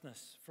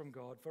righteousness from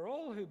God for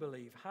all who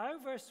believe. How?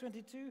 Verse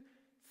 22,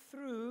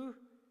 through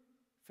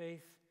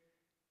faith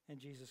in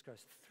Jesus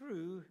Christ.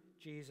 Through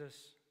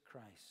Jesus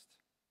Christ,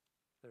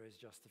 there is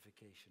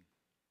justification.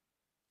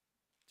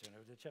 Turn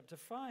over to chapter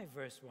 5,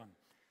 verse 1.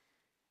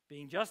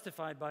 Being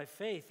justified by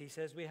faith, he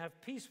says, we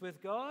have peace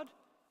with God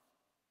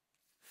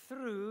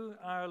through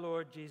our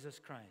Lord Jesus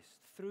Christ.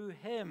 Through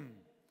him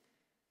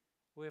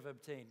we have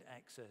obtained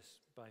access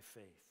by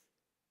faith.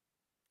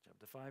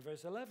 Chapter 5,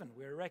 verse 11,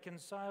 we're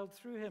reconciled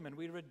through him, and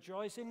we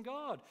rejoice in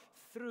God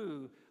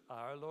through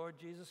our Lord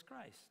Jesus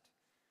Christ.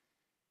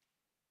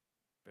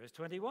 Verse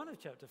 21 of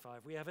chapter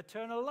 5, we have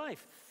eternal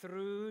life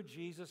through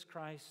Jesus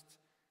Christ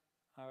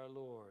our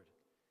Lord.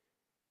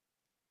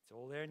 It's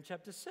all there in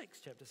chapter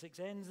 6. Chapter 6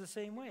 ends the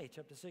same way.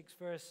 Chapter 6,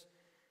 verse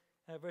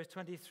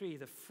 23,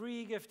 the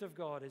free gift of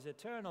God is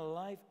eternal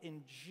life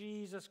in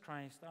Jesus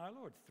Christ our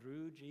Lord,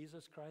 through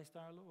Jesus Christ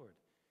our Lord.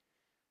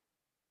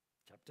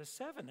 Chapter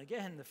 7,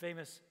 again, the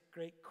famous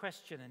great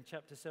question in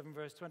chapter 7,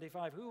 verse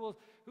 25, who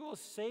will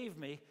save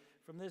me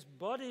from this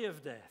body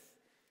of death?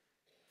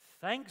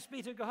 Thanks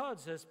be to God,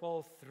 says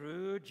Paul,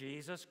 through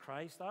Jesus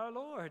Christ our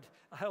Lord,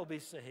 I'll be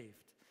saved.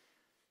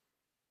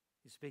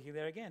 He's speaking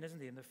there again, isn't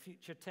he, in the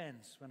future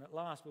tense, when at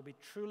last we'll be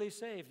truly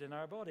saved in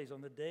our bodies on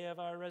the day of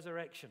our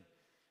resurrection.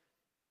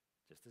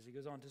 Just as he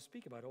goes on to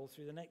speak about all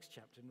through the next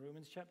chapter in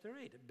Romans chapter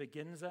 8. It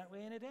begins that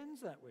way and it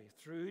ends that way,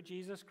 through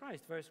Jesus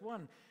Christ. Verse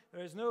 1,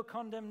 there is no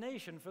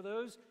condemnation for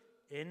those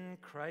in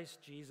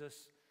Christ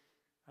Jesus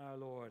our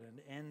Lord.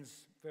 And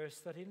ends verse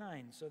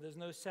 39, so there's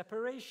no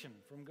separation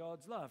from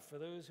God's love for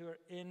those who are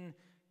in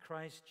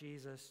Christ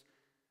Jesus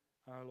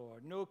our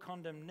Lord. No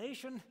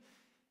condemnation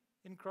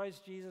in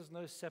Christ Jesus,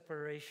 no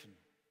separation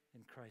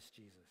in Christ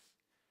Jesus.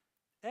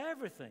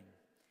 Everything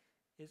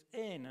is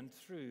in and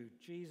through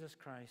Jesus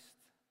Christ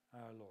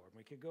our Lord.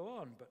 We could go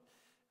on, but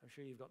I'm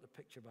sure you've got the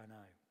picture by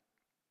now.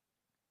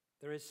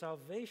 There is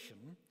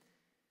salvation,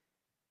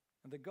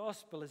 and the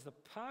gospel is the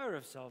power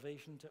of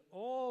salvation to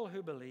all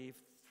who believe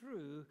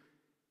through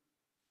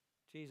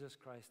Jesus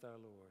Christ our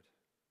Lord.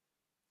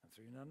 And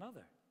through none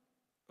other.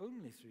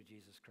 Only through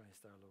Jesus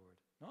Christ our Lord.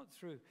 Not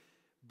through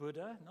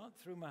Buddha, not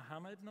through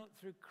Muhammad, not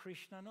through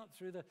Krishna, not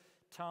through the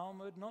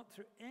Talmud, not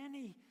through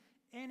any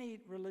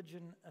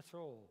religion at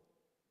all,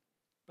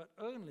 but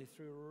only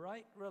through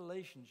right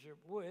relationship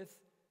with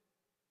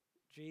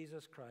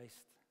Jesus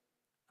Christ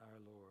our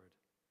Lord.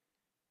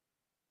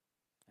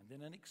 And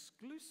then an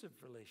exclusive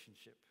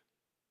relationship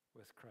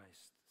with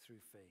Christ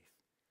through faith.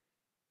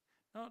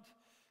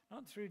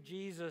 Not through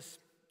Jesus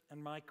and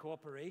my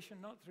cooperation,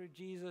 not through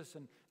Jesus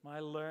and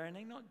my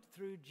learning, not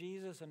through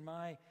Jesus and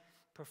my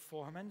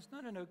performance.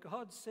 No.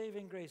 God's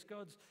saving grace,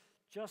 God's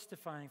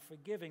justifying,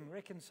 forgiving,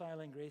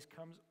 reconciling grace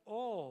comes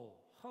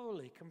all,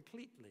 wholly,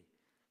 completely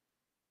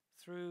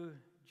through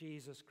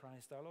Jesus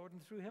Christ our Lord,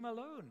 and through him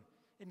alone.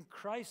 In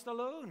Christ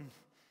alone,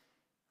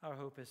 our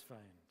hope is found.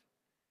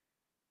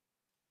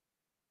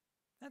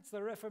 That's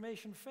the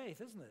Reformation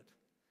faith, isn't it?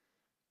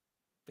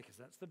 Because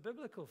that's the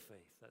biblical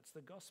faith. That's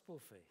the gospel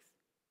faith.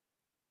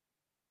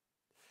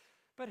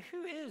 But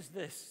who is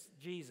this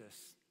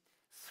Jesus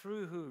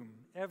through whom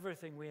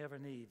everything we ever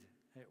need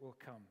will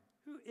come?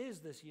 Who is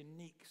this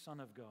unique Son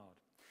of God?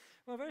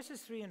 Well,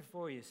 verses 3 and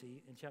 4, you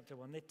see, in chapter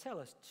 1, they tell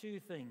us two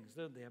things,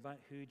 don't they, about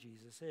who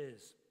Jesus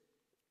is.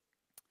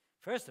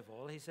 First of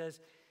all, he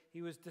says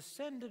he was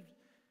descended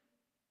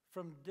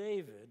from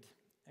David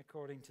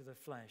according to the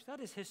flesh. That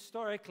is,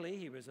 historically,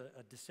 he was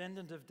a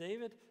descendant of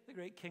David, the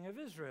great king of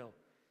Israel.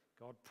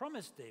 God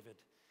promised David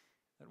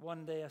that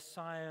one day a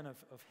scion of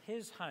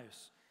his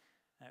house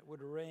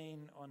would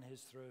reign on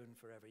his throne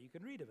forever. You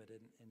can read of it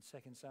in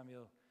 2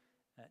 Samuel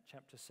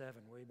chapter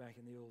 7, way back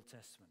in the Old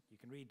Testament. You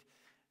can read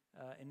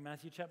in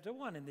Matthew chapter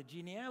 1 in the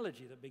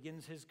genealogy that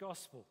begins his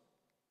gospel.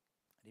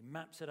 And he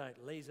maps it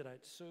out, lays it out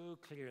so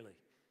clearly,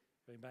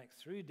 going back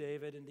through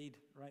David, indeed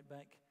right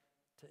back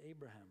to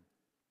Abraham.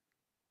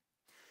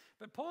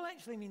 But Paul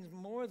actually means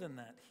more than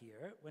that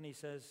here when he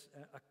says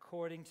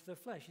according to the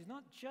flesh. He's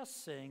not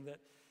just saying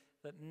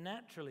that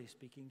naturally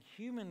speaking,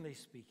 humanly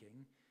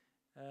speaking,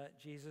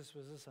 Jesus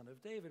was the son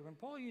of David. When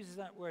Paul uses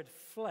that word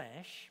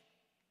flesh,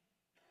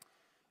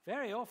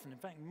 very often, in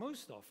fact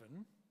most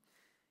often,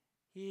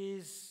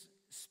 he's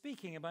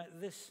speaking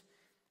about this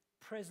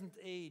present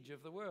age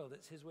of the world.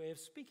 It's his way of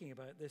speaking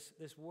about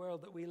this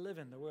world that we live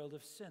in, the world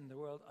of sin, the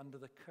world under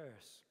the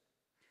curse.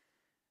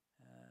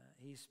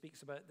 He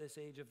speaks about this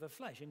age of the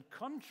flesh in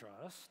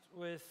contrast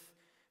with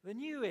the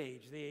new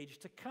age, the age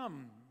to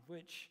come,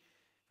 which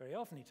very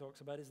often he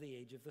talks about as the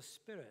age of the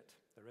Spirit,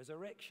 the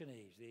resurrection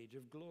age, the age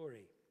of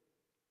glory.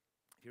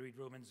 If you read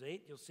Romans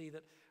 8, you'll see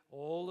that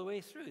all the way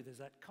through there's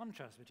that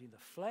contrast between the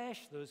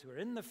flesh, those who are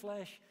in the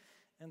flesh,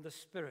 and the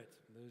Spirit,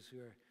 those who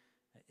are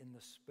in the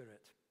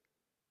Spirit.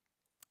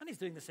 And he's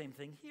doing the same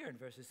thing here in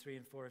verses 3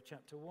 and 4 of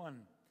chapter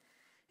 1.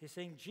 He's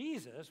saying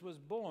Jesus was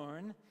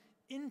born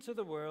into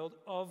the world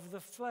of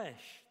the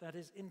flesh, that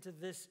is, into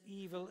this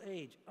evil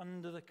age,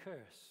 under the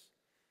curse.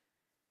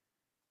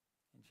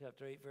 In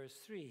chapter 8, verse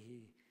 3,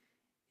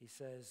 he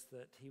says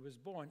that he was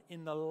born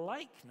in the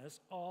likeness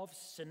of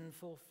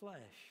sinful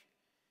flesh.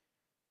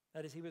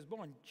 That is, he was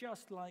born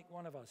just like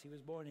one of us. He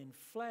was born in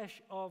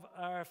flesh of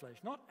our flesh,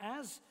 not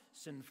as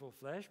sinful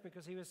flesh,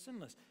 because he was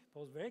sinless.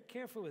 Paul's very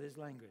careful with his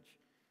language.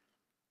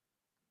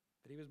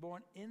 But he was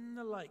born in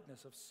the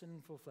likeness of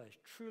sinful flesh,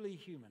 truly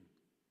human,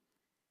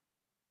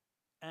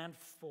 and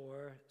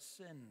for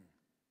sin.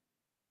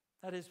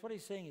 That is, what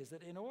he's saying is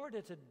that in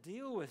order to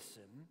deal with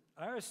sin,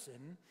 our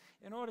sin,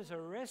 in order to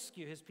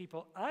rescue his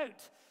people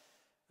out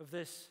of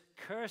this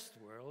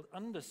cursed world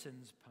under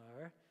sin's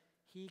power,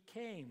 he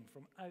came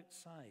from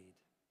outside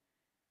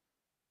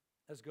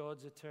as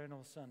God's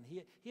eternal Son.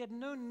 He had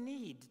no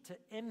need to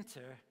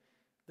enter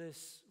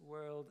this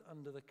world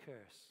under the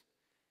curse.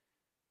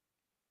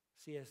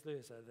 C.S.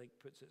 Lewis, I think,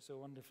 puts it so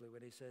wonderfully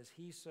when he says,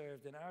 he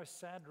served in our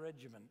sad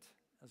regiment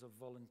as a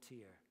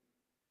volunteer.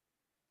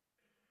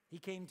 He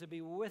came to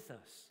be with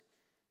us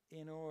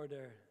in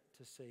order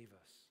to save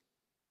us.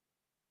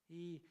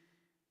 He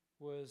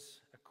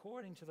was,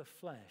 according to the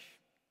flesh,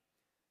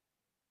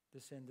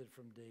 descended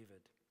from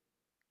David.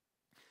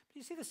 But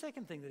you see the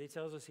second thing that he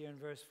tells us here in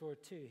verse 4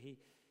 too. He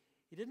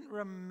didn't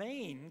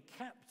remain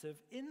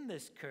captive in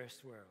this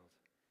cursed world.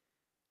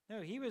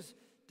 No, he was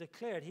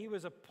declared, he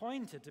was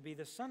appointed to be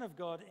the Son of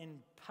God in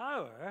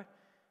power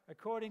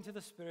according to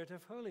the Spirit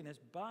of holiness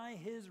by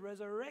his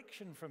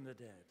resurrection from the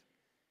dead.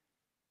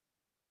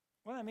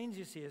 What that means,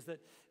 you see, is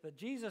that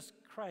Jesus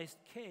Christ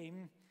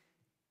came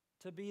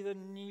to be the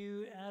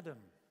new Adam,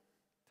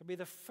 to be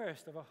the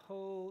first of a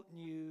whole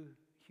new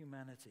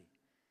humanity.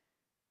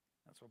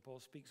 That's what Paul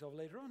speaks of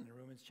later on in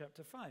Romans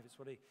chapter 5. It's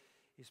what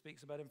he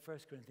speaks about in 1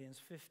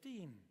 Corinthians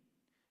 15. In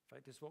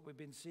fact, it's what we've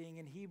been seeing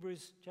in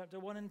Hebrews chapter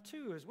 1 and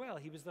 2 as well.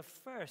 He was the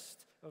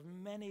first of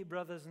many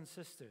brothers and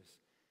sisters,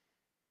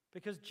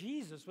 because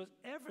Jesus was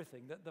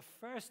everything that the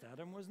first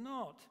Adam was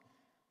not.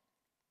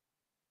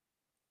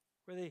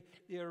 Where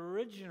the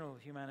original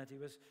humanity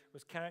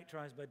was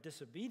characterized by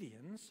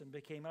disobedience and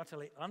became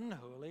utterly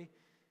unholy,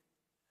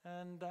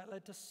 and that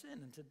led to sin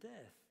and to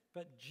death.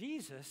 But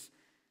Jesus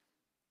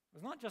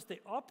was not just the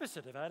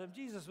opposite of Adam.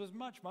 Jesus was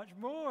much, much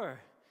more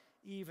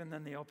even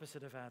than the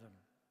opposite of Adam.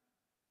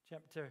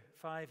 Chapter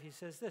 5, he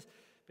says this,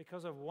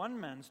 because of one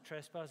man's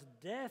trespass,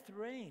 death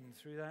reigned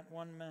through that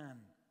one man.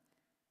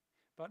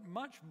 But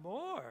much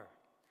more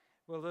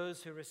will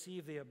those who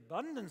receive the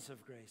abundance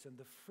of grace and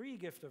the free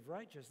gift of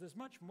righteousness,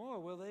 much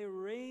more will they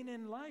reign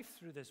in life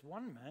through this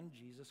one man,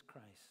 Jesus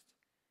Christ.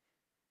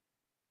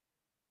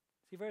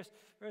 See,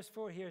 verse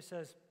 4 here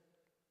says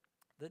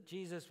that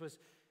Jesus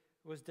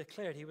was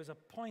declared, he was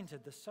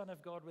appointed the Son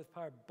of God with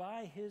power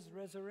by his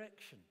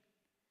resurrection.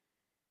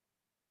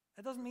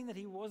 It doesn't mean that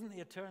he wasn't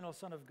the eternal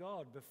Son of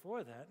God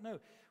before that. No,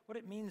 what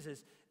it means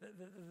is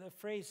the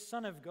phrase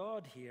Son of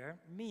God here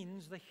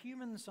means the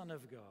human Son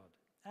of God.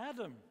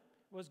 Adam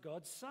was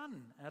God's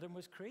son. Adam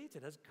was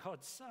created as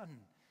God's son.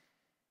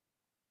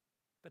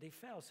 But he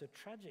fell so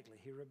tragically,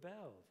 he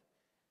rebelled.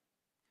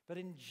 But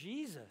in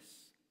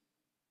Jesus,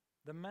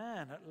 the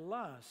man, at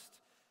last,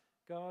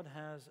 God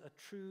has a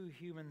true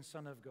human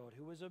Son of God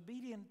who was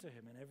obedient to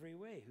him in every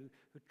way,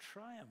 who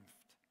triumphed.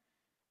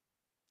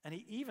 And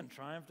he even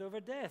triumphed over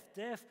death.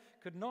 Death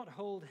could not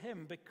hold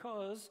him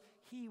because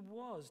he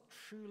was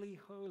truly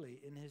holy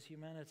in his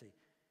humanity.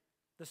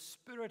 The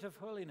Spirit of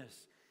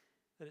holiness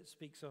that it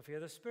speaks of here,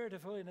 the Spirit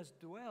of holiness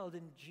dwelled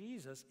in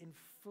Jesus in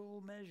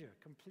full measure,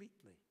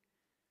 completely.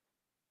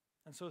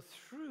 And so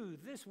through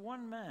this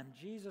one man,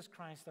 Jesus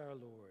Christ our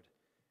Lord,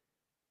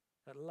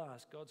 at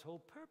last God's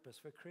whole purpose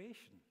for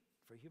creation,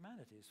 for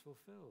humanity, is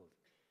fulfilled.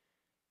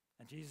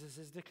 And Jesus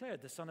is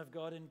declared the Son of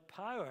God in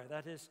power,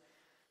 that is,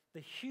 the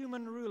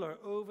human ruler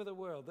over the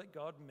world that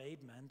God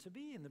made man to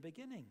be in the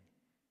beginning,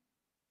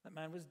 that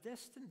man was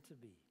destined to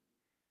be.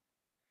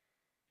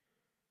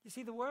 You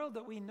see, the world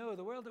that we know,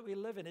 the world that we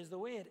live in, is the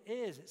way it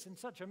is. It's in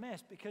such a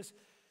mess because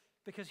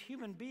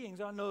human beings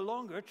are no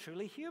longer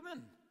truly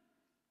human.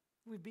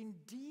 We've been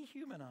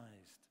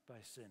dehumanized by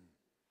sin.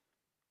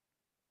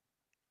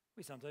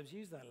 We sometimes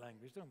use that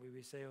language, don't we?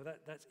 We say, oh,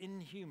 that's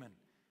inhuman,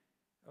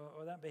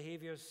 or that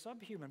behavior is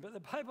subhuman. But the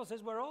Bible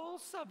says we're all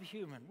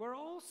subhuman. We're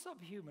all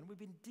subhuman. We've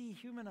been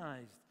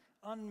dehumanized,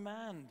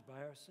 unmanned by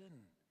our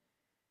sin.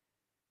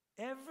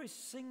 Every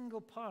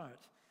single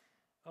part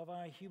of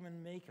our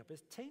human makeup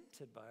is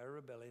tainted by our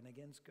rebellion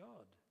against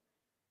God.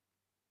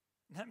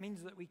 That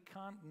means that we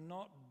can't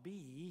not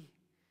be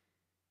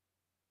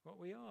what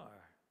we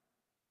are.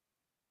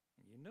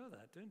 And you know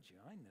that, don't you?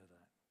 I know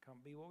that.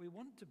 Can't be what we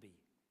want to be.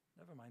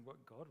 Never mind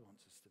what God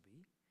wants us to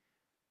be.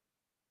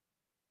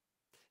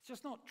 It's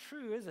just not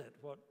true, is it,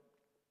 what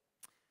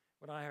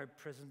I heard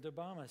President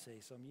Obama say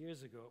some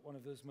years ago at one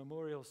of those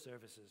memorial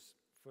services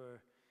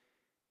for,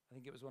 I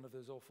think it was one of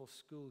those awful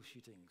school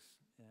shootings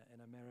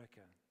in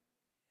America.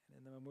 And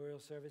in the memorial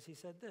service he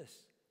said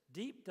this,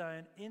 deep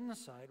down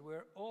inside,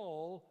 we're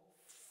all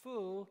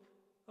full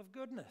of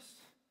goodness.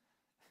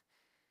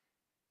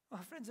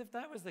 Well, friends, if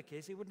that was the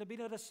case, he wouldn't have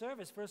been at a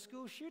service for a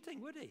school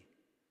shooting, would he?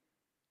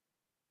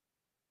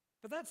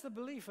 But that's the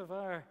belief of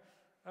our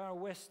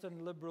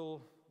Western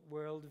liberal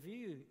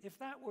worldview. If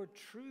that were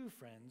true,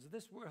 friends,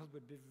 this world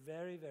would be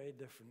very, very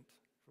different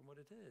from what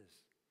it is.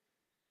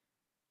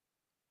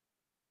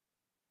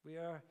 We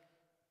are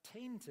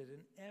tainted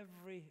in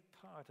every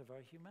part of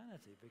our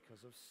humanity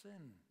because of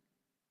sin.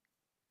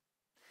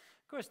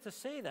 Of course, to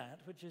say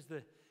that, which is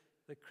the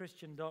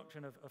Christian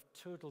doctrine of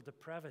total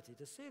depravity,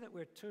 to say that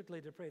we're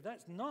totally depraved,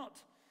 that's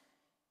not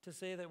to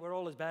say that we're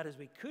all as bad as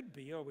we could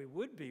be or we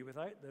would be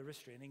without the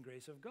restraining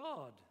grace of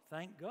God.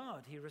 Thank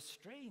God, he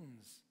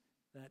restrains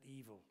that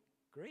evil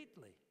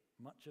greatly,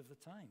 much of the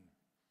time.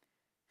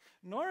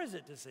 Nor is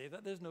it to say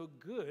that there's no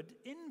good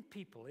in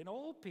people, in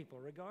all people,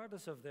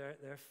 regardless of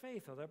their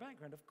faith or their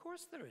background. Of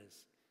course there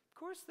is. Of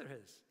course there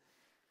is.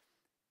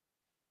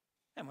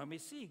 And when we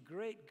see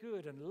great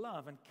good and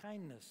love and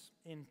kindness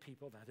in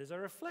people, that is a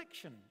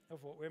reflection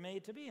of what we're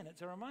made to be. And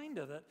it's a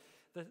reminder that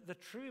the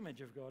true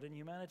image of God in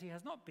humanity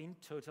has not been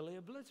totally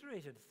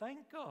obliterated.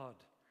 Thank God.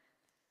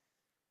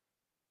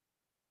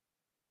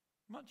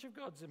 Much of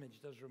God's image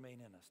does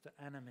remain in us, to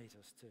animate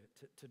us,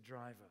 to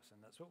drive us.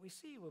 And that's what we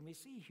see when we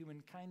see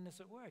human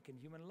kindness at work and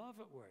human love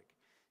at work,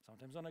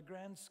 sometimes on a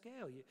grand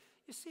scale.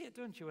 You see it,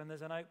 don't you, when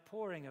there's an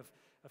outpouring of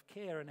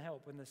care and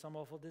help, when there's some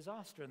awful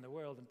disaster in the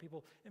world and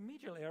people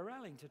immediately are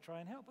rallying to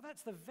try and help. But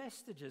that's the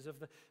vestiges of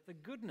the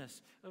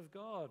goodness of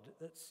God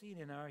that's seen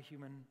in our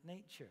human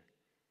nature.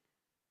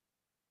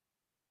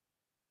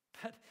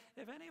 But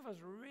if any of us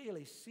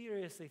really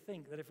seriously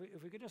think that if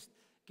we could just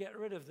get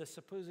rid of the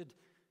supposed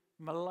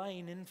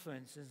malign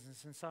influences in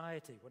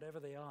society, whatever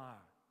they are,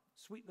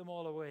 sweep them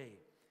all away,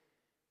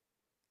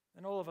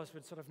 and all of us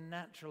would sort of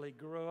naturally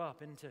grow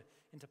up into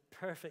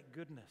perfect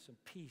goodness and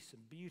peace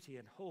and beauty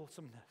and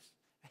wholesomeness.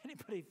 If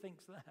anybody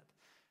thinks that,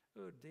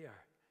 oh dear,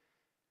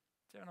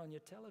 turn on your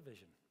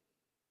television.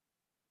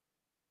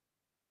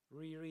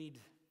 Reread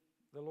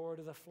The Lord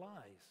of the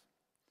Flies.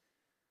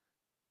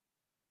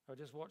 Or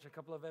just watch a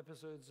couple of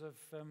episodes of,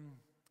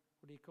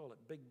 what do you call it,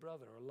 Big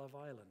Brother or Love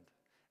Island.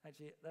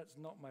 Actually, that's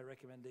not my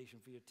recommendation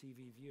for your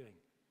TV viewing.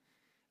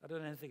 I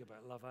don't know anything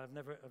about love. I've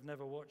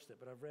never watched it,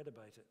 but I've read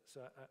about it,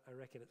 so I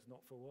reckon it's not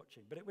for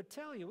watching. But it would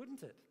tell you,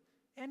 wouldn't it?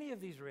 Any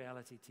of these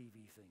reality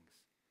TV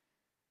things.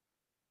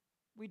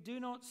 We do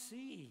not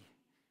see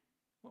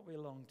what we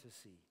long to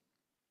see.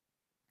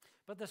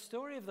 But the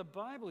story of the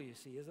Bible, you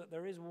see, is that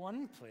there is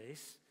one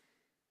place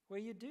where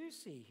you do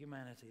see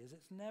humanity as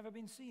it's never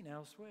been seen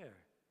elsewhere.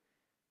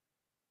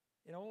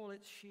 In all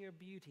its sheer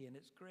beauty and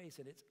its grace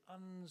and its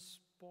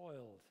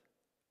unspoiled,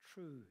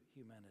 true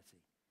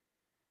humanity.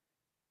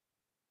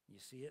 You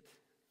see it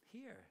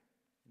here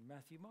in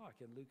Matthew, Mark,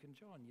 and Luke and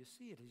John. You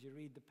see it as you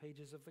read the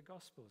pages of the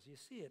Gospels. You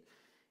see it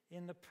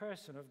in the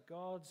person of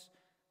God's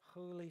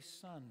Holy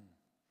Son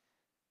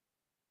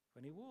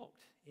when he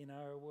walked in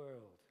our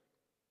world.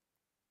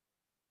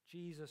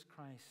 Jesus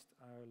Christ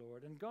our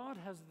Lord. And God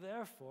has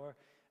therefore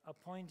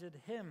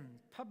appointed him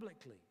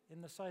publicly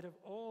in the sight of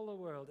all the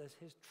world as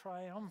his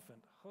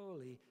triumphant,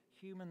 holy,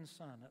 human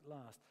Son at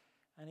last.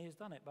 And he has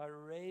done it by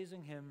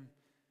raising him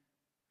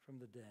from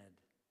the dead.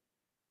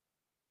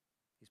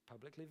 He's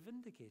publicly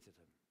vindicated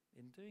him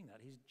in doing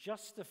that. He's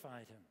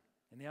justified him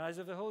in the eyes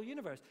of the whole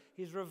universe.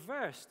 He's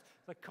reversed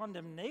the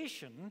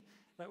condemnation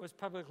that was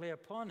publicly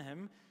upon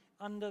him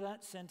under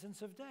that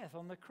sentence of death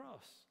on the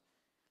cross.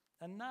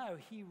 And now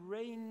he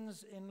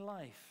reigns in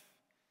life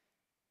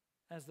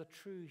as the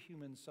true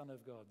human Son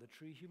of God, the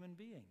true human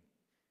being.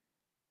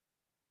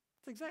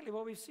 It's exactly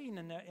what we've seen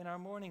in our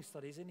morning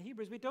studies in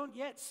Hebrews. We don't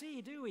yet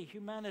see, do we,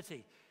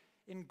 humanity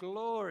in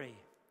glory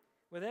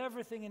with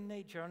everything in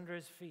nature under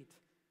his feet,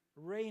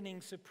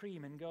 reigning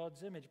supreme in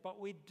God's image. But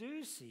we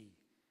do see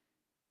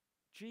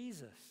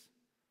Jesus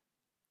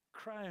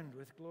crowned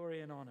with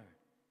glory and honor,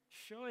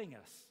 showing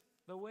us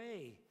the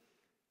way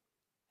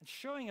and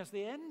showing us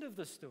the end of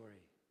the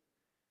story.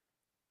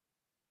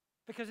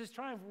 Because his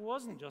triumph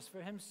wasn't just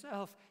for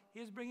himself. He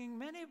is bringing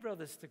many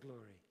brothers to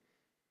glory.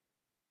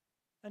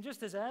 And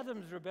just as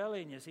Adam's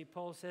rebellion, you see,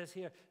 Paul says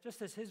here,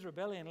 just as his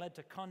rebellion led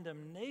to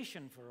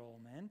condemnation for all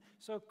men,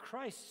 so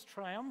Christ's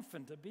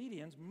triumphant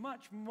obedience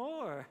much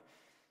more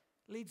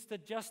leads to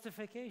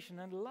justification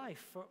and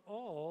life for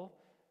all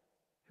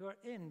who are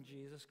in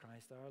Jesus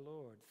Christ our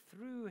Lord.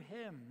 Through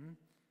him,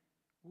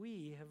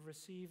 we have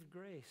received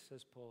grace,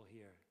 says Paul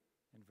here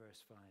in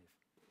verse 5.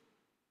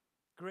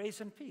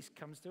 Grace and peace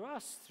comes to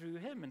us through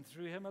him and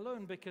through him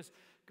alone, because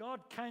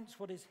God counts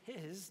what is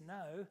his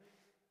now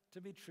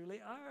to be truly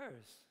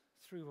ours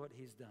through what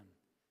he's done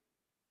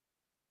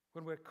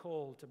when we're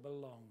called to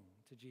belong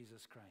to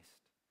Jesus Christ.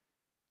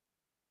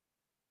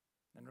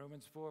 And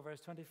Romans 4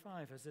 verse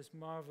 25 has this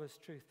marvelous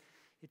truth.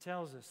 He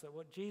tells us that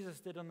what Jesus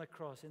did on the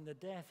cross, in the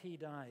death he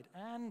died,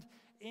 and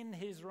in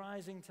his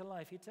rising to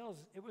life, he tells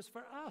us it was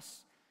for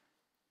us.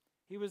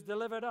 He was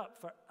delivered up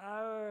for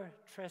our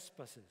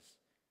trespasses.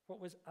 What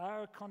was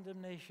our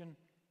condemnation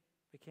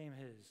became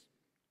his.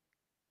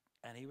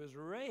 And he was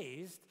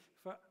raised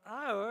for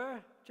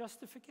our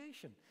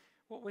justification.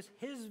 What was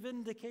his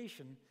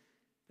vindication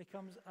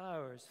becomes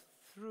ours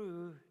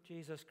through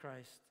Jesus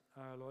Christ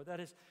our Lord. That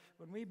is,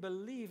 when we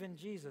believe in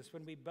Jesus,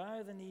 when we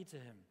bow the knee to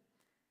him,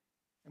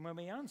 and when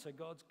we answer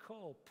God's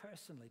call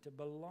personally to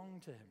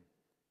belong to him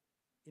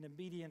in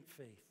obedient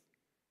faith,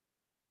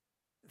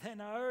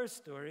 then our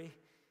story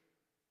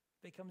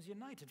becomes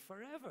united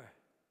forever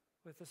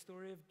with the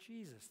story of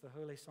Jesus, the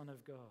Holy Son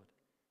of God.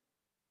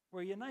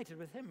 We're united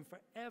with him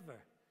forever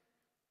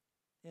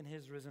in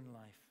his risen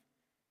life.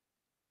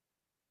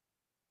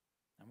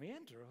 And we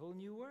enter a whole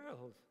new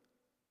world.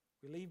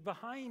 We leave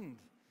behind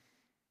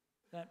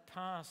that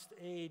past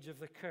age of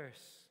the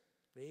curse,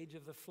 the age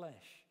of the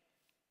flesh.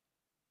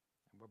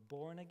 And we're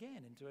born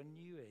again into a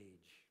new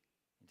age,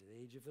 into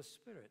the age of the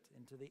Spirit,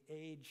 into the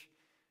age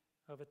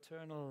of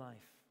eternal life.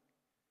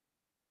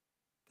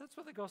 That's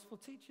what the gospel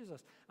teaches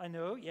us. I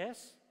know,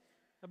 yes,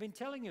 I've been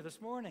telling you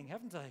this morning,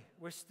 haven't I?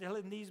 We're still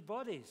in these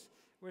bodies.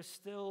 We're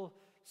still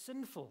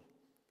sinful.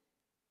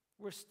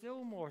 We're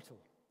still mortal.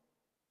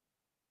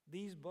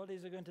 These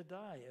bodies are going to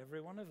die,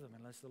 every one of them,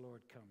 unless the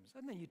Lord comes.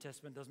 And the New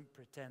Testament doesn't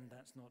pretend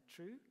that's not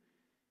true.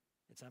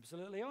 It's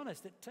absolutely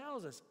honest. It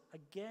tells us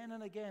again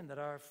and again that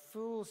our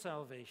full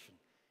salvation,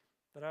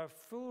 that our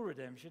full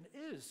redemption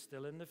is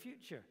still in the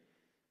future.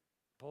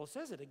 Paul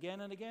says it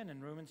again and again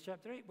in Romans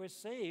chapter 8. We're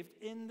saved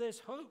in this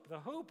hope, the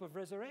hope of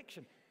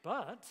resurrection.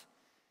 But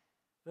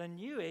the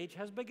new age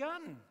has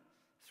begun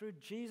through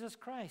Jesus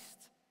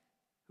Christ,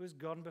 who has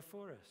gone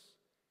before us.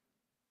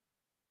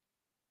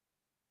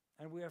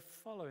 And we are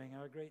following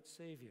our great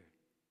Savior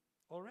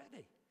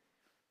already.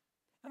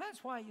 And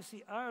that's why, you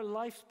see, our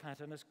life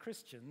pattern as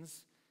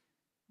Christians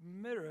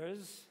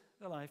mirrors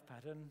the life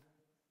pattern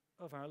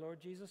of our Lord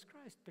Jesus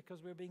Christ,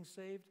 because we're being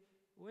saved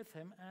with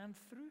him and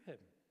through him.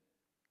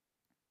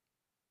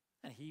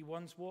 And he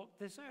once walked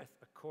this earth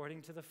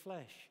according to the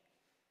flesh.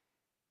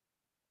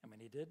 And when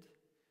he did,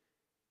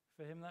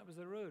 for him that was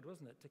the road,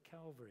 wasn't it, to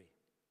Calvary,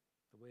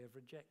 the way of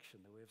rejection,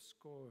 the way of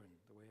scorn,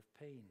 the way of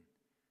pain.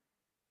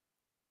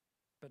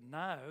 But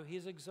now he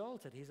is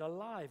exalted. He's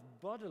alive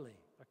bodily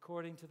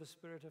according to the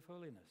Spirit of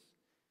holiness.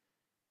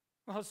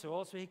 Well, so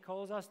also he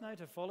calls us now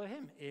to follow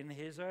him in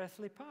his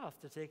earthly path,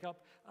 to take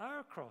up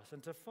our cross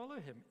and to follow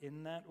him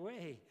in that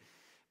way.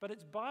 But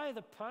it's by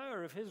the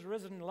power of his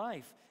risen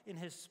life in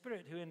his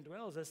Spirit who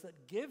indwells us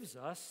that gives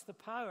us the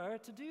power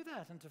to do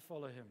that and to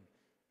follow him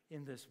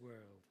in this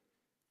world.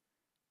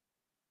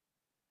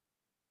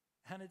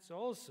 And it's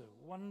also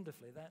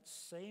wonderfully that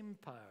same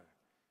power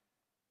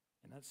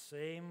and that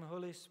same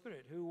Holy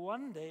Spirit who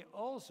one day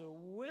also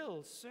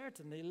will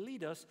certainly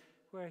lead us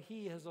where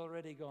he has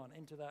already gone,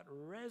 into that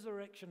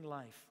resurrection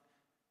life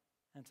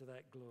and to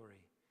that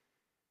glory.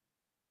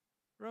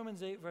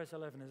 Romans 8 verse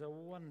 11 is a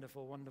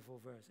wonderful,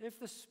 wonderful verse. If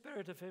the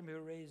Spirit of him who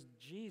raised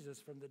Jesus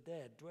from the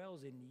dead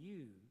dwells in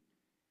you,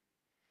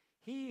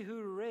 he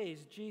who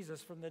raised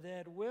Jesus from the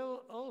dead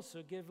will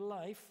also give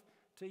life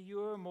to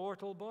your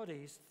mortal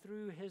bodies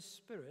through his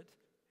Spirit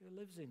who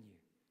lives in you.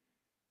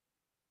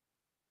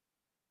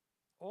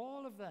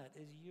 All of that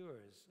is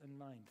yours and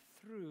mine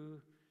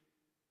through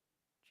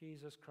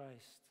Jesus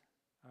Christ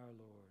our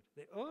Lord.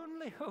 The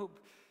only hope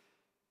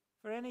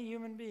for any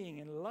human being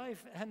in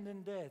life and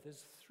in death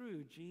is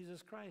through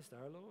Jesus Christ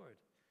our Lord.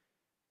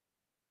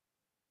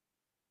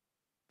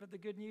 But the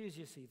good news,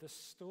 you see, the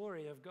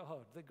story of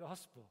God, the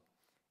gospel,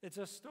 it's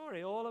a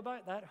story all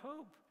about that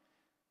hope.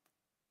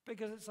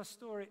 Because it's a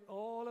story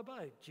all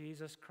about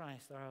Jesus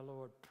Christ our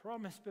Lord,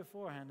 promised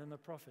beforehand in the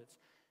prophets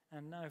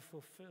and now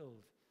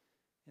fulfilled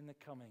in the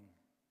coming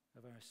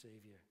of our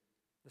Savior,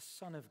 the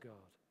Son of God,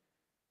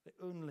 the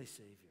only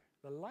Savior,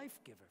 the life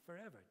giver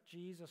forever,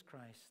 Jesus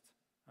Christ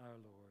our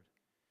Lord.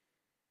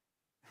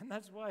 And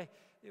that's why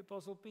the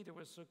Apostle Peter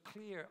was so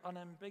clear,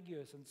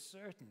 unambiguous, and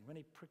certain when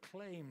he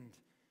proclaimed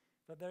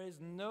that there is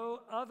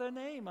no other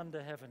name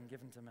under heaven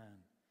given to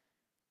man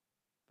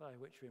by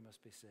which we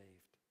must be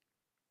saved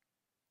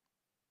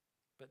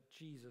but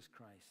Jesus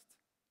Christ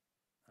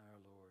our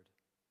Lord.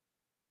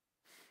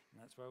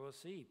 And that's why we'll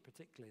see,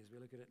 particularly as we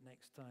look at it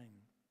next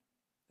time,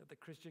 that the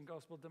Christian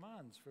gospel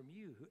demands from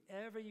you,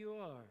 whoever you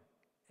are,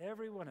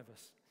 every one of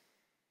us,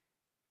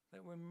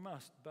 that we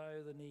must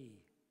bow the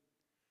knee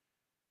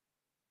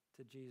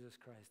to Jesus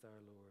Christ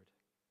our Lord.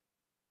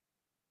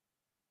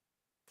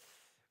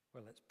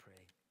 Well, let's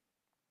pray.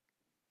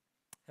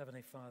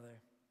 Heavenly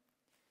Father,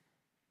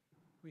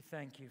 we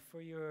thank you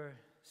for your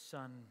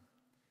Son,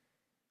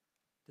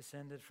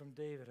 descended from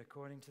David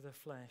according to the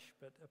flesh,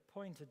 but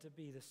appointed to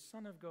be the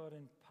Son of God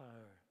in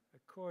power,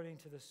 according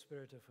to the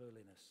Spirit of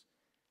holiness,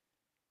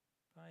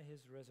 by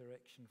his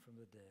resurrection from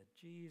the dead,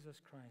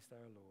 Jesus Christ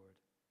our Lord.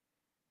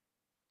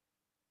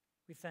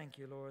 We thank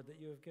you, Lord,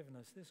 that you have given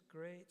us this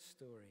great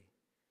story.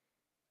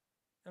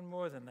 And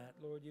more than that,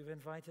 Lord, you've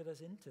invited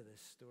us into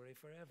this story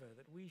forever,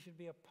 that we should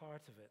be a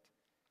part of it,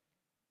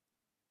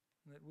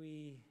 and that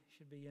we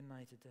should be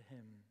united to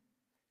him,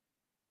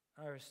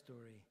 our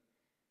story,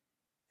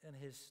 and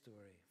his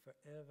story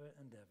forever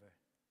and ever.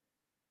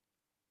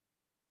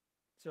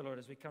 So,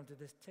 Lord, as we come to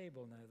this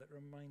table now that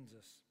reminds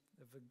us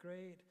of the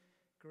great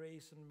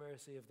grace and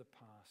mercy of the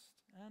past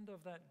and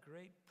of that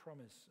great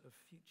promise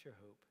of future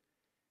hope,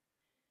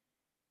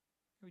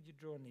 would you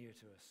draw near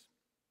to us,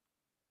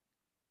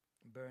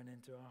 burn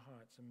into our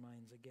hearts and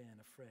minds again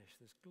afresh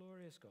this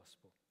glorious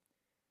gospel,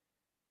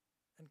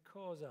 and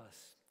cause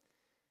us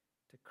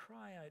to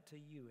cry out to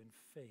you in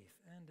faith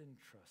and in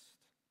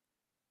trust,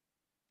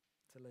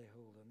 to lay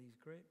hold on these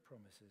great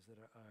promises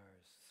that are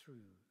ours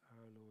through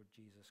our Lord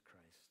Jesus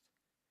Christ.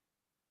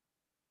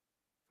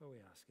 For we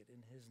ask it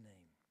in his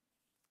name.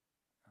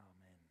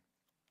 Amen.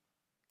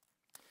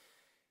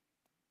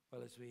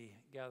 Well, as we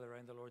gather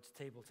around the Lord's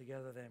table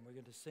together then, we're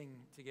going to sing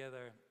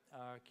together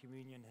our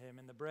communion hymn.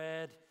 In the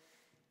bread,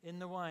 in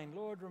the wine,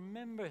 Lord,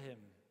 remember him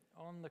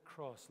on the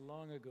cross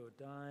long ago,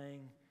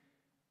 dying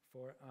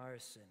for our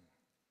sin.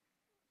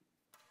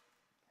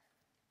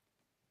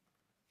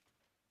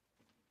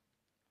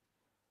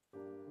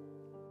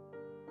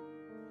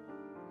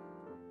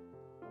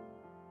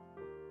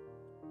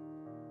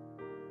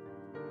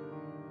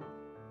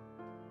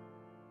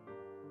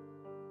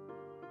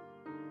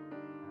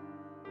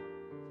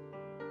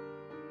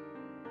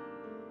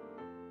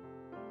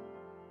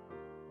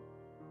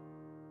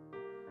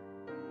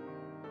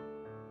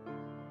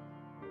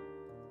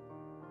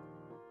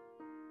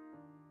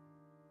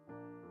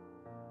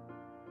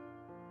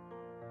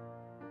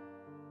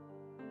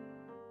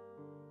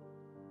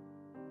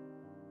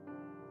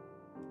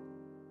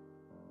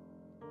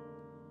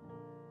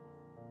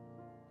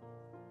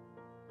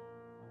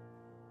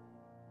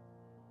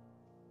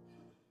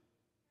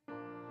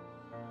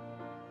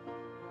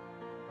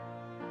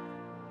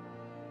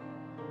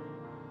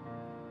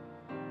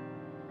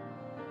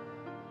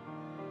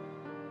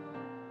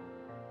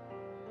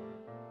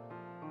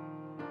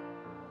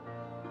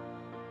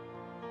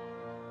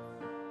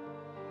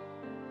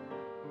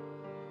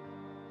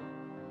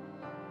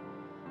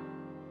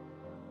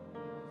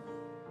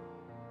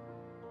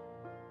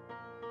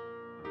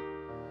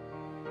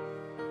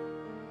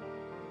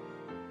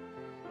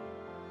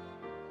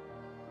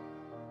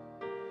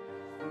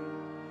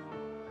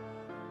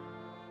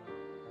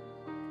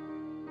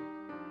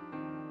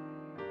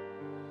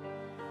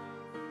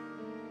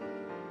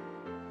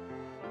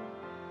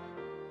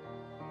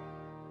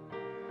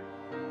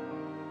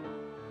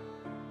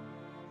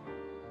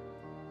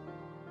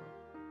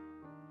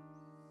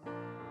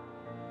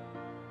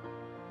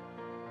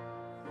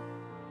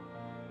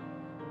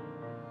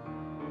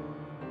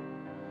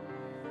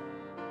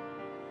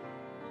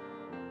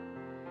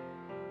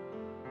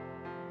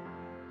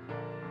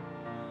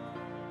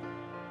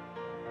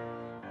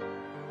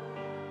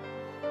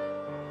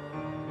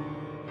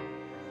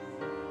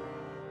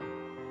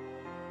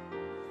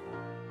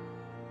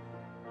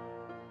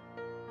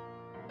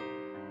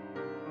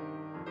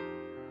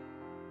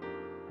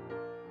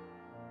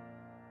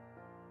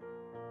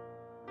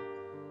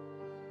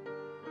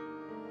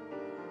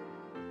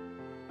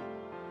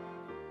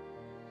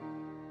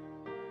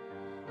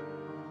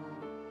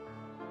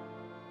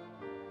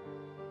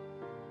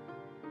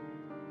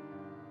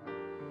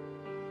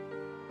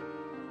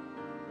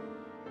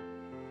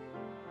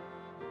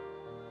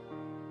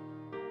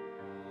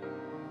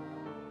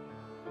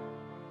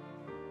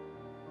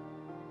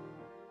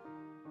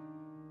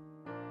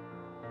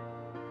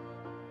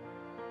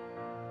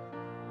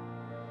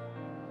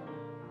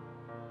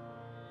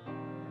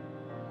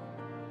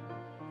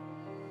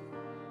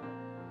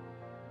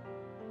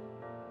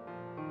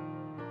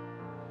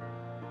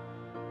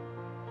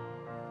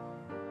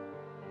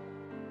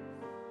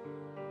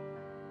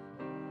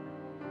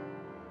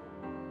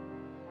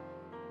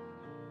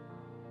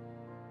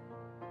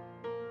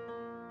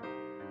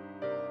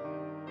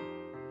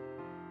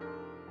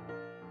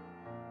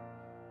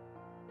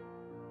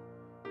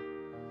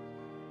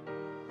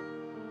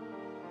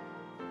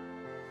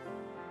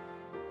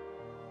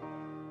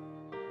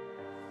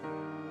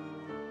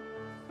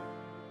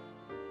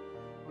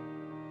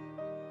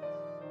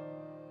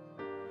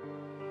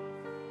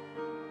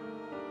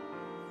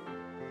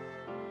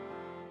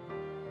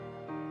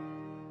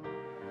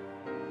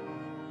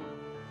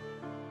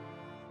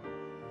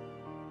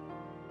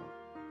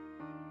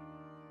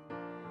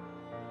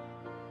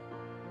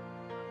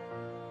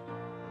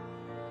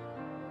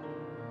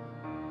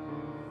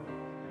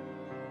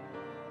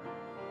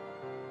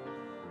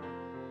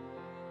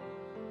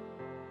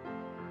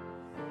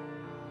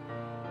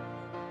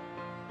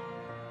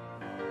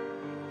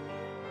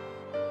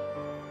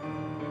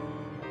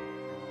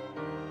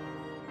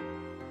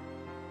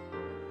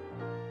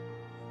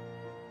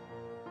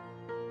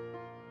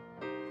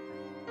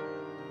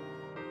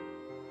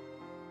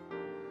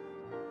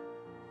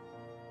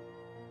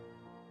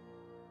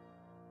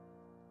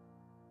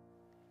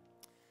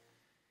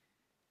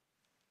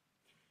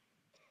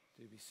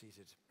 Do be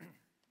seated.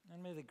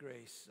 And may the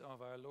grace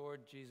of our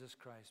Lord Jesus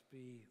Christ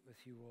be with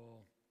you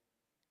all.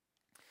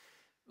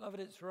 Beloved,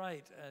 it's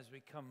right as we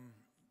come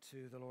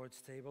to the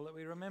Lord's table that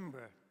we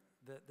remember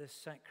that this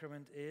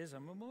sacrament is a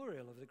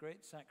memorial of the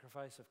great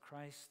sacrifice of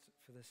Christ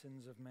for the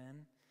sins of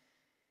men.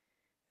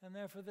 and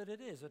therefore that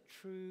it is a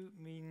true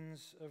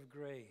means of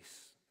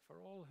grace for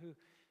all who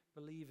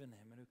believe in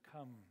him and who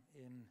come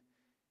in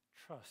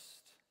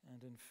trust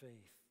and in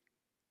faith.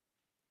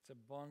 It's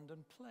a bond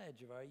and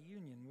pledge of our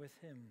union with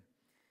him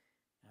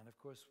and, of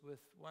course, with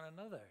one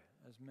another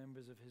as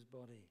members of his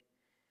body.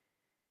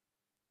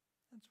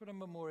 That's what a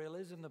memorial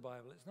is in the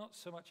Bible. It's not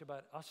so much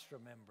about us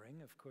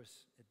remembering, of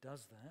course it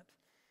does that,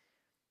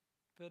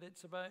 but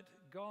it's about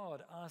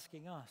God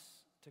asking us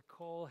to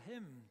call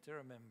him to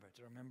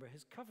remember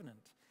his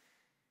covenant.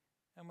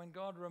 And when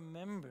God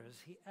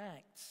remembers, he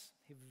acts,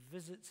 he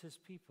visits his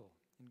people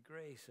in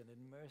grace and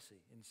in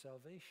mercy, in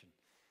salvation.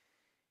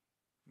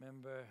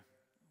 Remember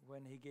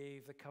when he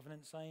gave the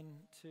covenant sign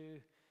to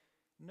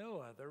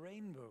Noah, the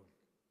rainbow.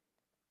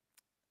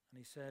 And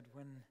he said,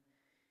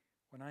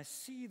 when I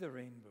see the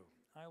rainbow,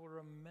 I will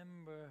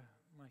remember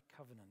my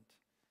covenant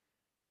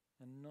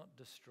and not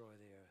destroy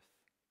the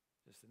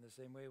earth. Just in the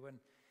same way when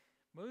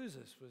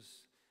Moses was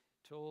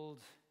told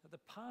at the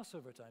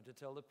Passover time to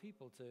tell the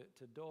people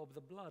to daub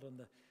the blood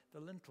on the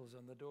lintels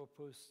on the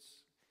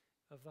doorposts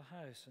of the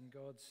house. And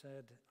God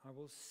said, I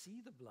will see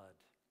the blood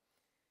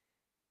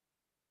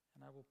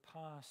and I will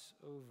pass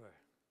over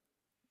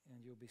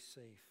and you'll be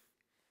safe.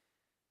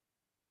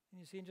 And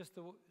you see, in just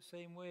the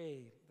same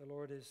way, the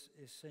Lord is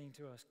saying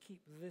to us, keep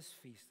this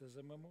feast as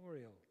a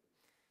memorial.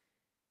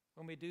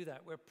 When we do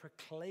that, we're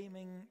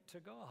proclaiming to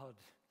God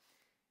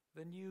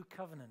the new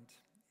covenant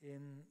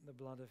in the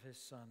blood of his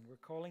Son. We're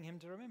calling him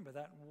to remember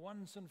that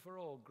once and for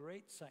all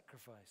great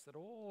sacrifice that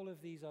all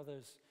of these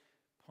others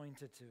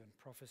pointed to and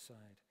prophesied.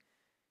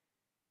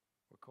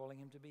 We're calling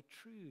him to be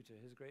true to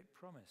his great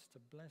promise, to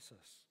bless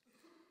us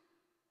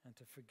and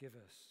to forgive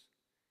us.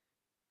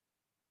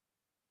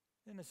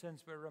 In a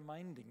sense, we're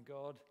reminding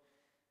God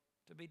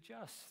to be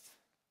just,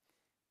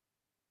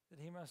 that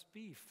he must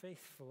be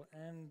faithful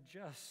and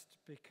just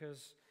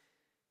because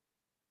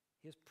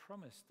he has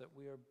promised that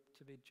we are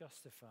to be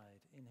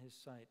justified in his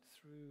sight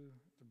through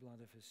the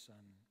blood of his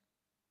Son.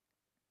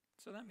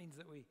 So that means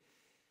that we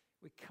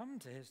come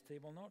to his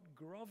table not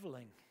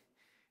groveling.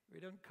 We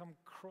don't come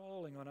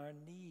crawling on our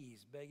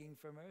knees begging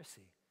for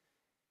mercy.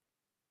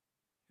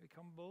 We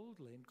come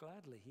boldly and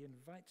gladly. He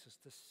invites us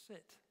to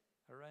sit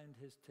around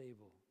his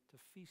table, to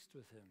feast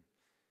with him,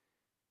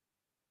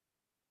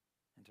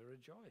 and to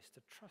rejoice,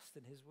 to trust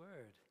in his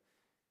word,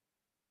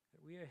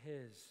 that we are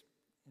his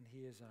and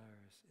he is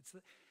ours.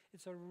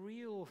 It's a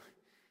real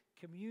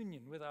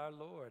communion with our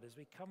Lord. As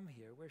we come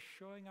here, we're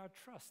showing our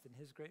trust in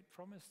his great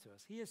promise to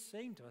us. He is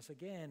saying to us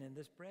again in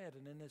this bread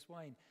and in this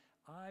wine,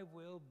 I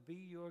will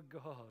be your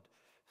God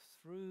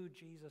through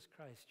Jesus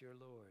Christ your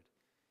Lord.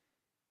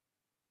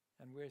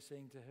 And we're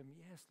saying to him,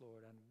 yes,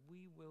 Lord, and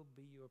we will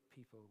be your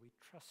people. We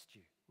trust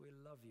you. We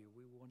love you.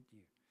 We want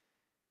you.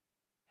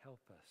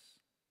 Help us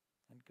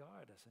and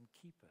guard us and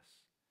keep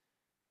us.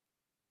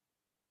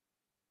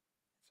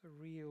 It's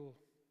a real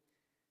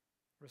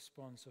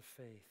response of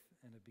faith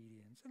and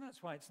obedience. And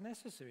that's why it's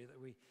necessary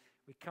that we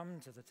come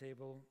to the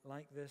table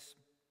like this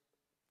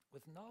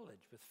with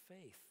knowledge, with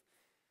faith,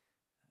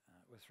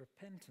 with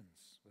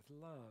repentance, with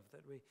love,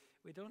 that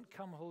we don't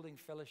come holding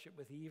fellowship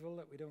with evil,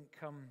 that we don't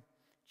come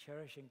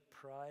cherishing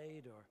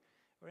pride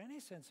or any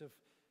sense of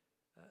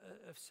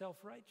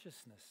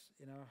self-righteousness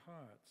in our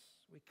hearts.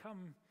 We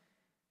come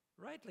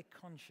rightly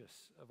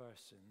conscious of our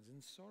sins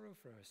and sorrow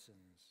for our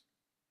sins.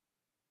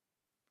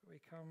 But we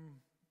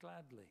come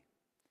gladly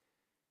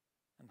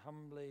and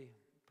humbly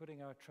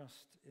putting our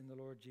trust in the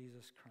Lord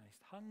Jesus Christ,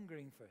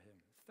 hungering for him,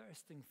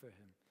 thirsting for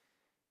him,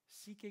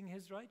 seeking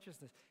his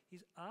righteousness.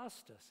 He's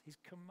asked us, he's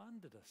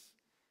commanded us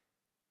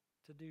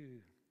to do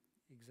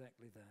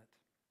exactly that.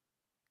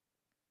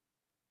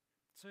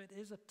 So it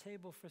is a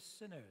table for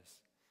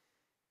sinners,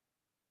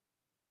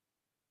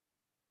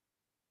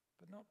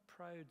 but not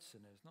proud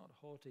sinners, not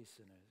haughty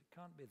sinners. It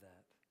can't be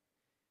that.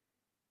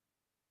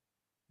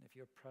 And if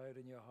you're proud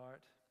in your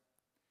heart,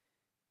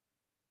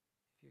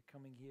 if you're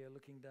coming here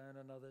looking down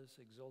on others,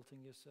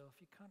 exalting yourself,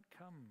 you can't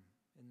come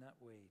in that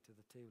way to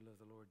the table of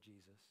the Lord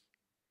Jesus.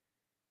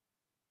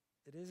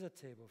 It is a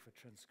table for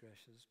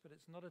transgressors, but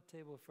it's not a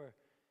table for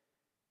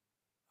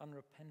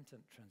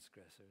unrepentant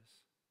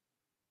transgressors.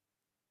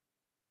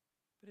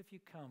 But if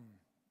you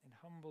come in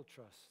humble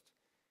trust,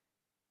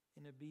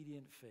 in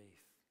obedient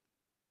faith,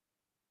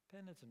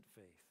 penitent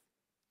faith,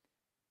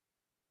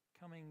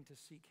 coming to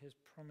seek his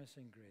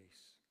promising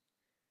grace,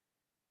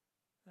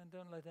 then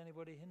don't let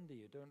anybody hinder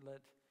you. Don't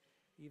let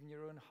even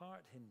your own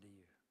heart hinder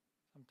you.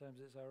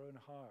 Sometimes it's our own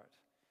heart,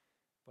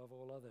 above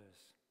all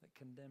others, that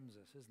condemns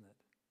us, isn't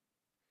it?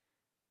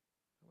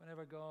 But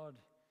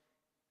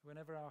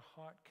whenever our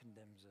heart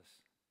condemns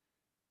us,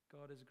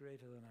 God is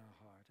greater than our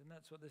heart. And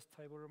that's what this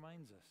table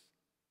reminds us.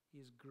 He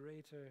is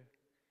greater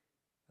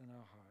than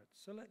our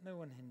hearts. So let no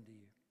one hinder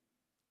you.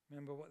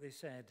 Remember what they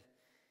said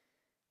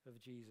of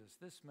Jesus.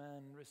 This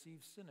man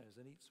receives sinners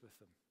and eats with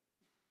them.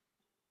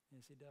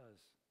 Yes, he does.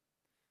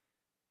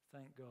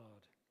 Thank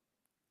God.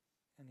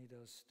 And he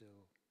does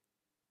still.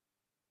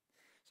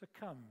 So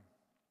come,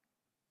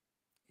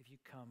 if you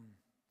come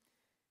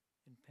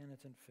in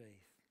penitent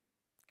faith,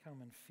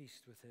 Come and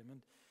feast with him.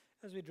 And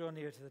as we draw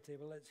near to the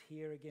table, let's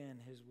hear again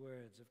his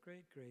words of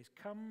great grace.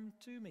 Come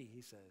to me,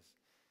 he says,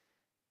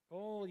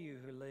 all you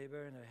who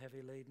labor and are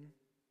heavy laden.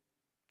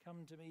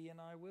 Come to me,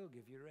 and I will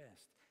give you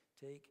rest.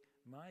 Take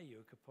my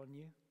yoke upon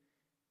you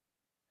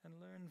and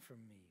learn from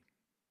me.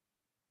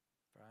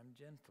 For I'm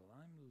gentle,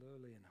 I'm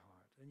lowly in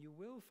heart, and you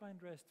will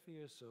find rest for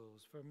your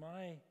souls. For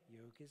my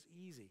yoke is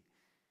easy.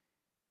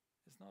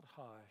 It's not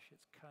harsh,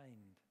 it's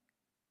kind.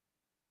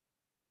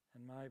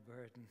 And my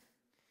burden,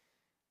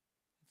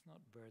 it's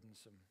not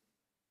burdensome.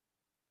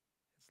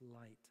 It's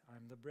light.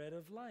 I'm the bread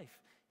of life.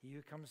 He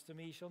who comes to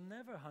me shall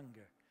never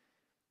hunger,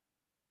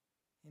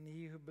 and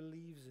he who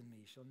believes in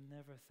me shall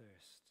never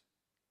thirst.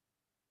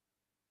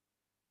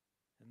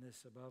 And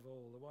this above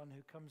all, the one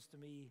who comes to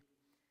me,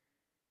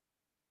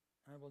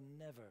 I will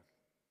never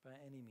by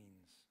any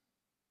means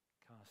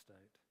cast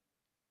out.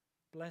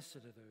 Blessed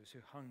are those who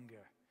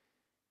hunger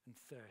and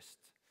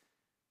thirst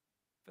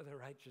for the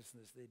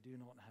righteousness they do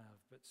not have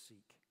but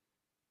seek,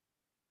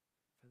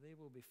 for they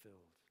will be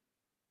filled.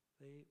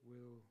 They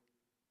will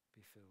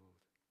be filled.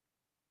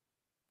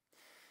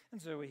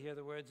 And so we hear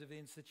the words of the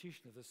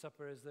institution of the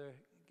supper as they're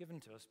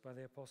given to us by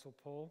the Apostle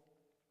Paul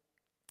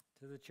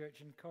to the church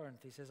in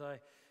Corinth. He says, I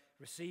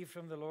received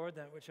from the Lord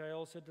that which I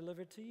also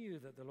delivered to you,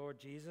 that the Lord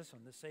Jesus,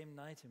 on the same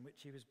night in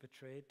which he was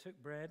betrayed,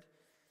 took bread,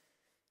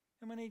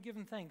 and when he had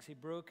given thanks, he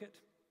broke it,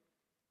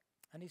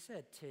 and he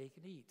said, take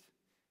and eat.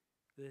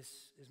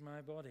 This is my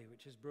body,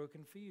 which is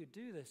broken for you.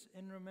 Do this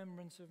in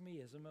remembrance of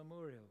me as a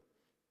memorial.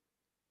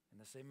 In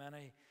the same manner,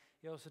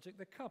 he also took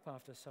the cup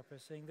after supper,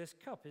 saying, this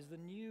cup is the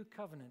new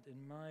covenant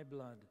in my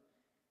blood.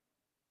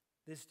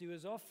 This do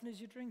as often as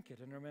you drink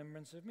it in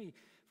remembrance of me.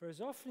 For as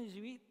often as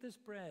you eat this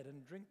bread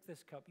and drink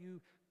this cup,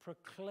 you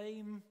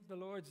proclaim the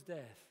Lord's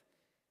death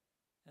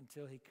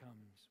until he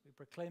comes. We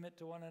proclaim it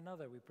to one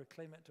another. We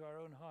proclaim it to our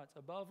own hearts.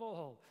 Above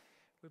all,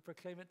 we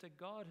proclaim it to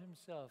God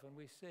himself, and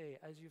we say,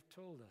 as you've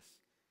told us,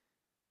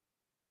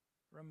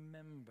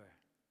 remember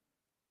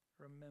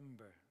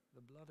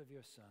the blood of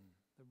your Son,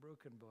 the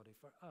broken body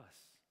for us,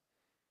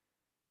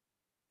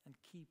 and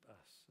keep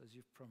us, as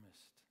you've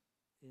promised,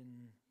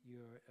 in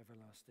your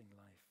everlasting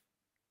life.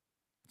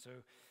 So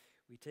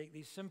we take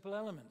these simple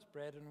elements,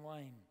 bread and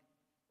wine,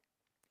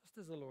 just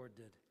as the Lord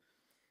did,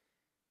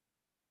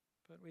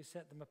 but we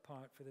set them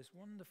apart for this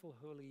wonderful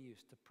holy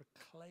use to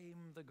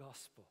proclaim the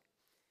gospel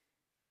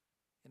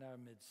in our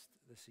midst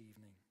this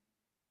evening.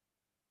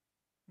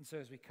 And so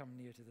as we come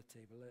near to the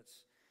table, let's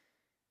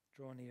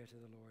draw near to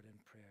the Lord in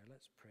prayer.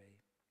 Let's pray.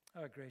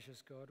 Our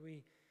gracious God,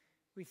 we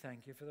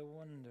thank you for the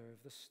wonder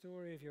of the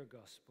story of your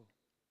gospel,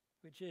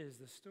 which is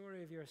the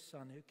story of your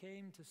Son who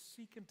came to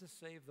seek and to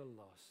save the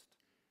lost,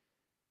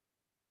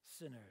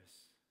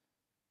 sinners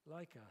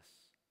like us,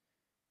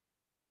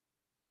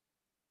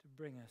 to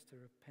bring us to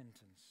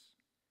repentance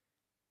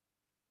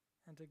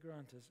and to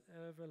grant us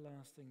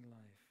everlasting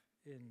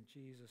life in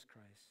Jesus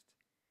Christ.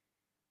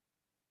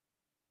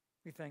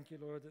 We thank you,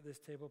 Lord, that this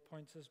table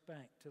points us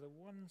back to the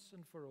once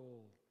and for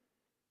all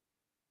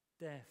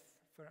death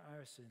for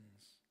our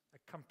sins,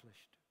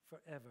 accomplished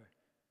forever,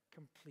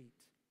 complete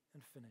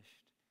and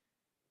finished.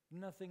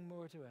 Nothing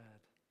more to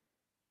add.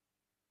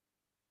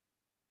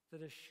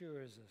 That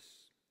assures us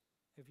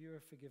of your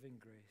forgiving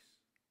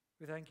grace.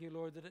 We thank you,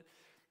 Lord, that it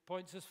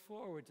points us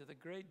forward to the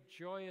great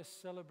joyous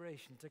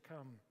celebration to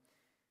come.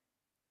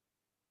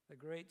 The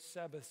great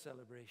Sabbath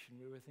celebration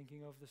we were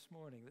thinking of this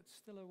morning that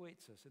still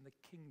awaits us in the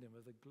kingdom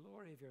of the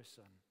glory of your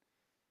Son.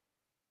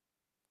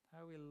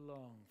 How we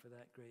long for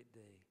that great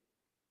day.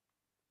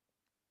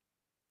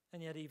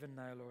 And yet even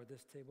now, Lord,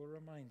 this table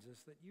reminds us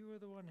that you are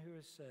the one who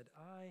has said,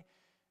 I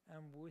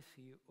am with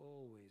you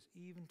always,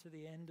 even to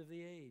the end of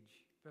the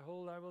age.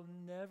 Behold, I will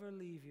never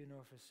leave you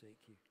nor forsake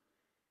you.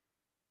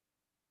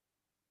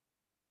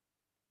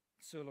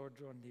 So, Lord,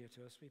 draw near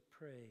to us, we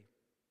pray,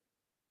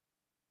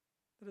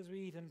 that as we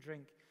eat and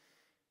drink,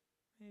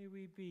 may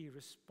we be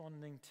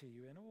responding to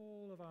you in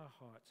all of our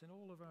hearts, in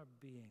all of our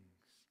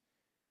beings,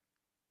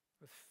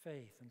 with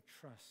faith and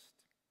trust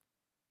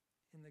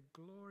in the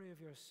glory of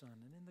your Son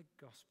and in the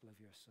gospel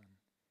of your Son,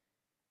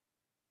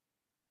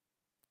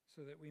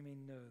 so that we may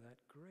know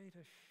that great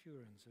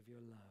assurance of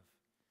your love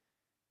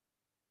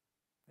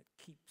that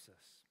keeps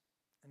us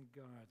and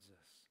guards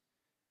us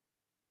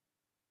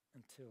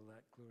until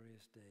that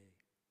glorious day.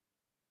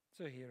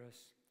 So hear us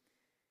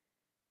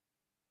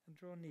and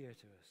draw near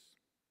to us,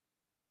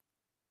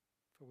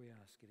 for we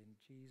ask it in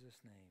Jesus'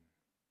 name.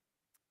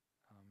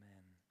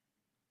 Amen.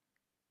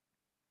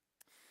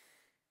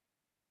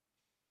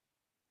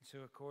 So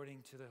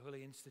according to the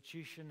holy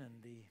institution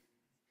and the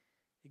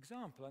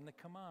example and the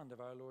command of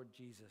our Lord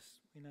Jesus,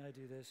 we now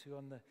do this, who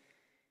on the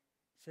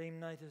same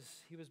night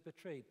as he was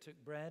betrayed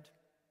took bread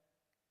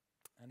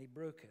and he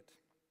broke it.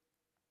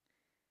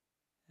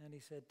 And he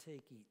said,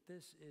 take, eat,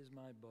 this is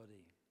my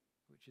body,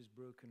 which is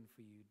broken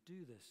for you.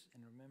 Do this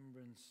in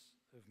remembrance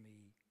of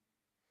me.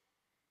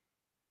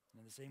 And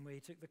in the same way he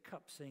took the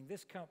cup, saying,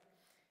 this cup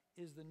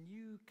is the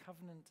new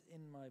covenant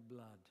in my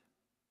blood.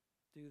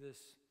 Do this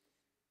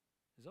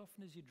as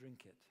often as you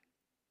drink it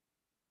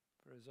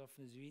For as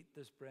often as you eat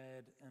this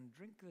bread and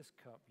drink this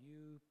cup,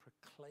 you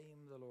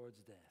proclaim the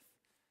Lord's death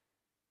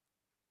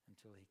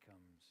until he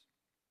comes.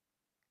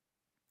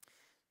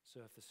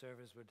 So if the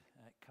servers would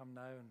come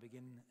now and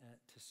begin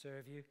to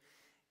serve you,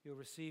 you'll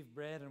receive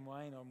bread and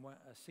wine on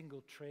a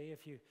single tray.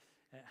 If you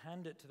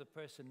hand it to the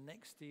person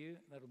next to you,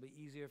 that'll be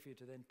easier for you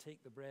to then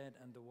take the bread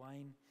and the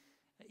wine.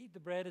 Eat the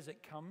bread as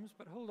it comes,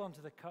 but hold on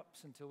to the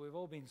cups until we've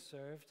all been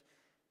served,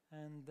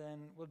 and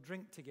then we'll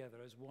drink together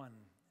as one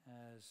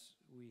as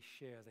we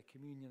share the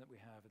communion that we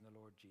have in the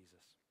Lord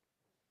Jesus.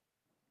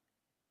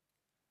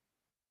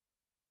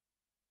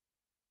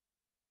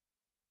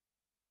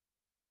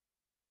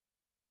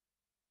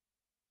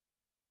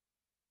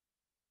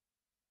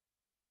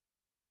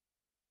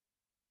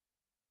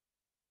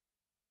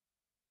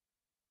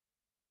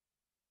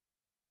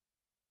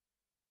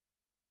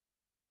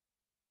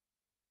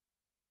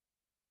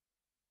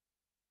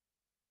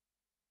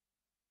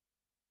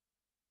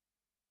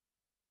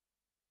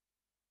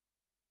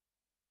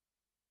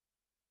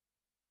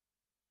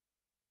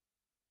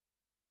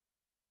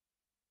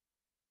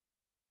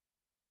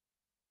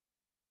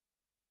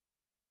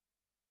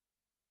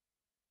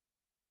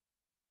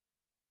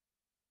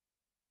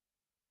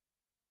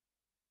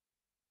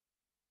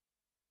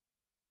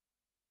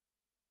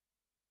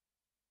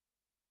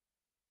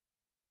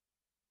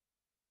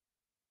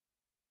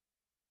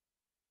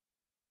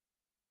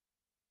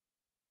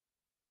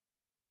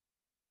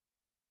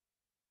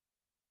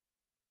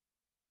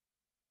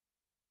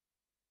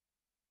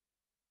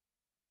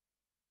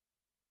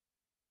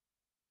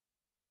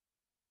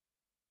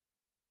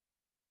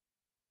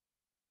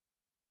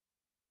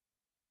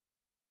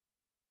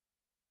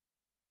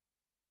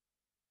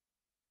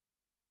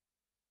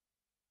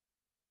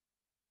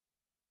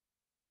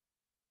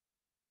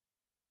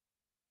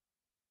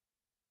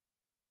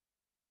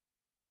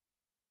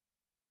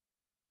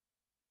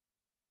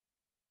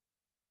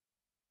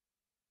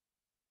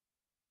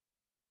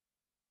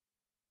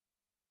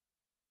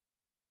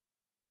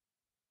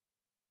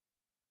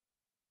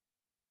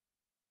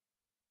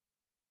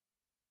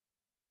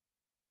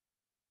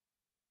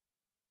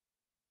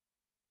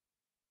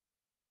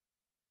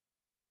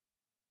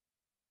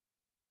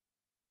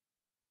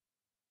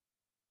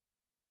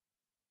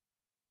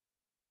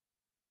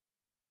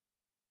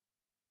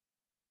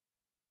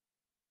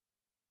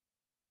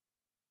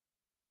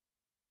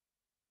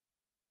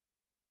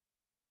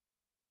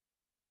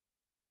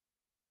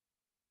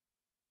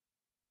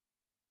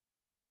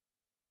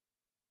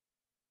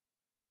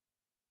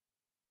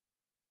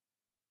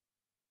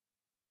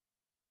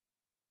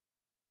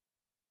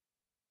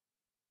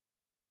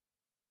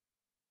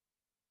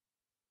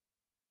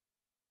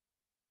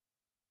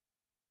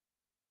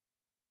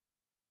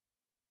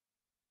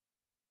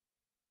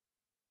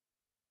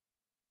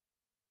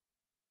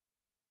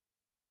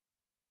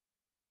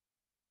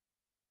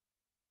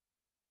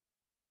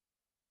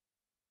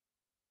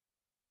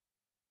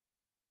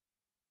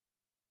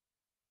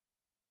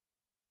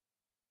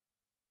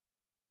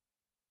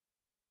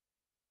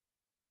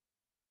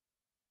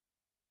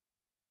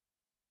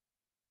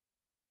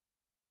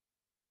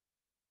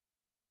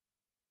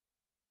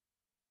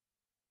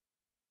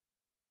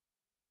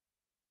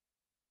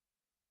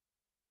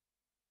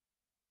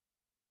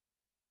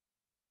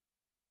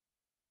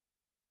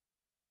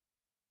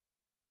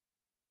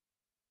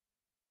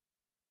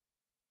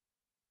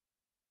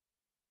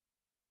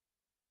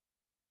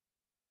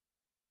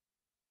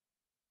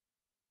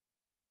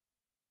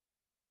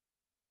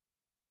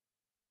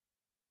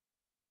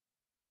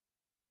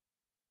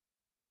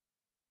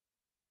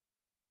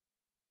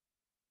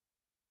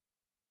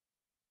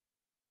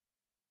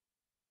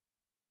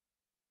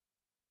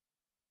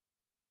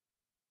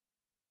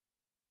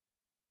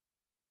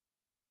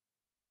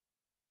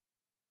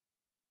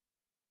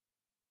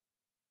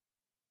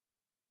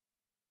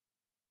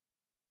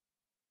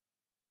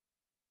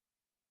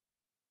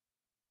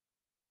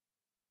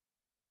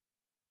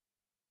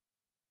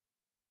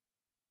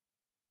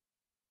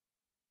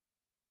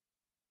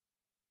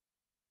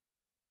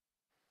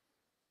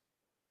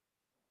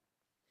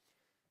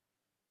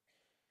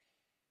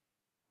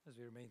 As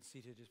we remain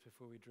seated just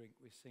before we drink,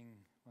 we sing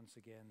once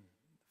again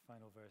the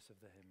final verse of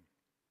the hymn.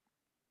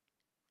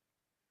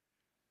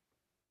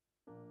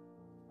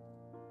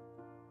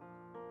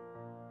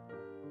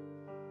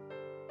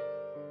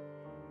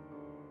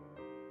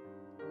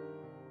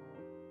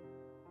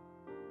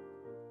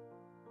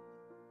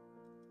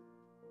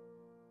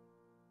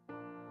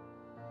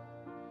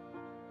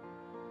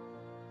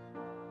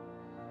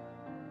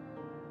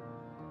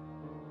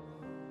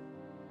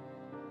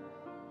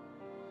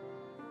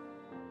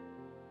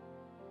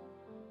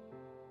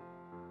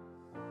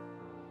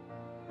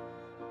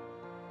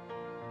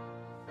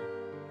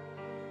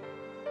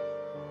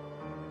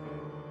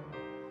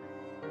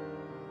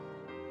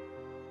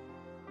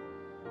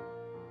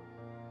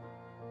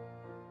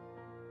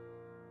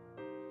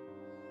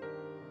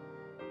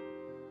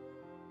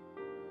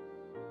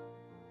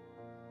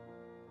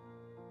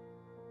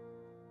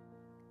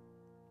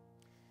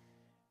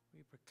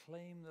 We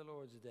proclaim the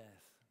Lord's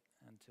death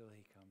until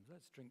he comes.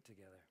 Let's drink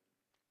together.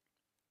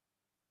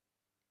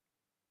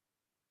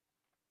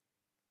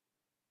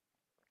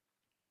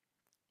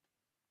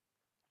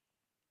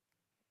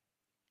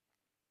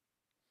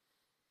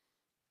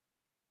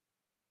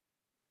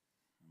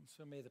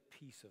 so may the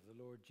peace of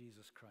the Lord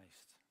Jesus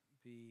Christ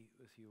be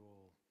with you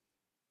all.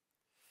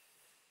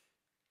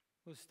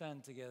 We'll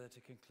stand together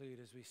to conclude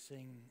as we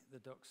sing the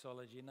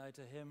doxology. Now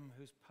to him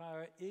whose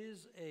power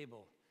is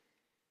able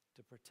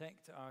to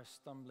protect our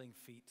stumbling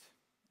feet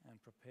and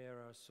prepare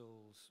our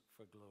souls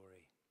for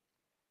glory.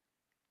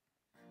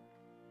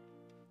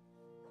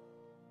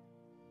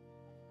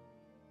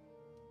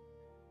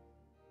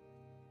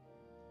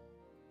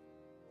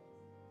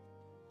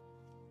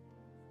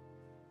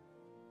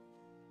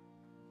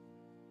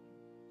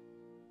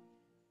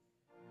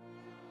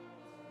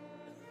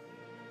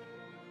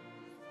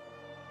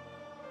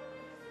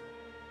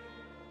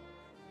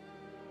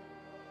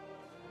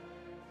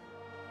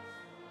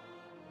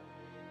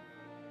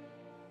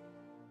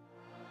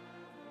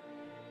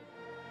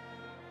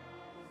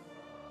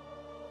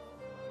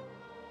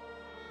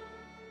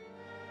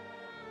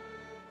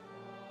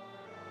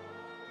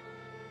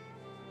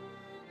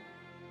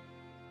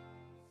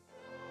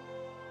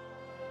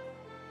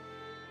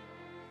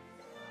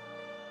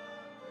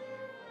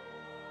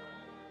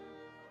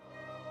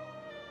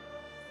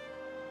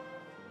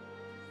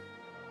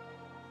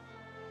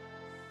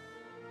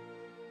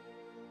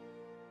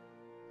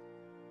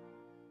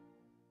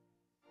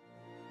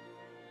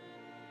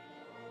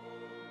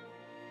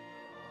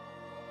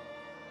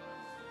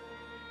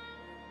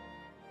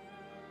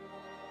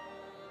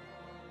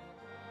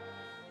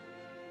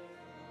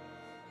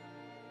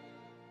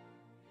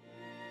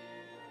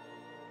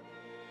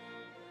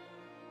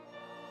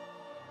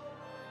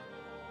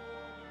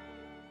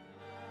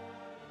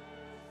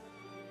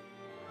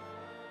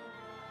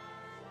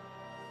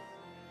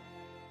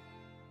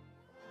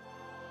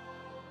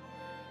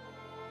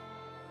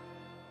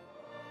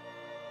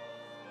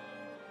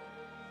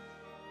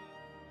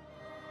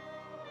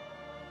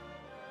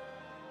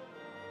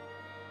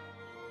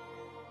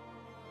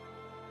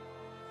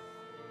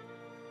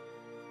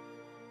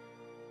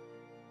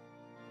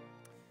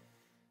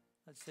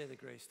 Let's say the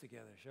grace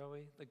together, shall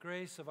we? The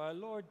grace of our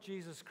Lord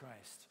Jesus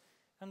Christ,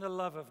 and the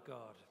love of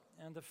God,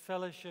 and the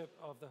fellowship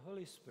of the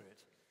Holy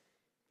Spirit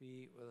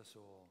be with us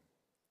all.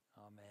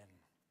 Amen.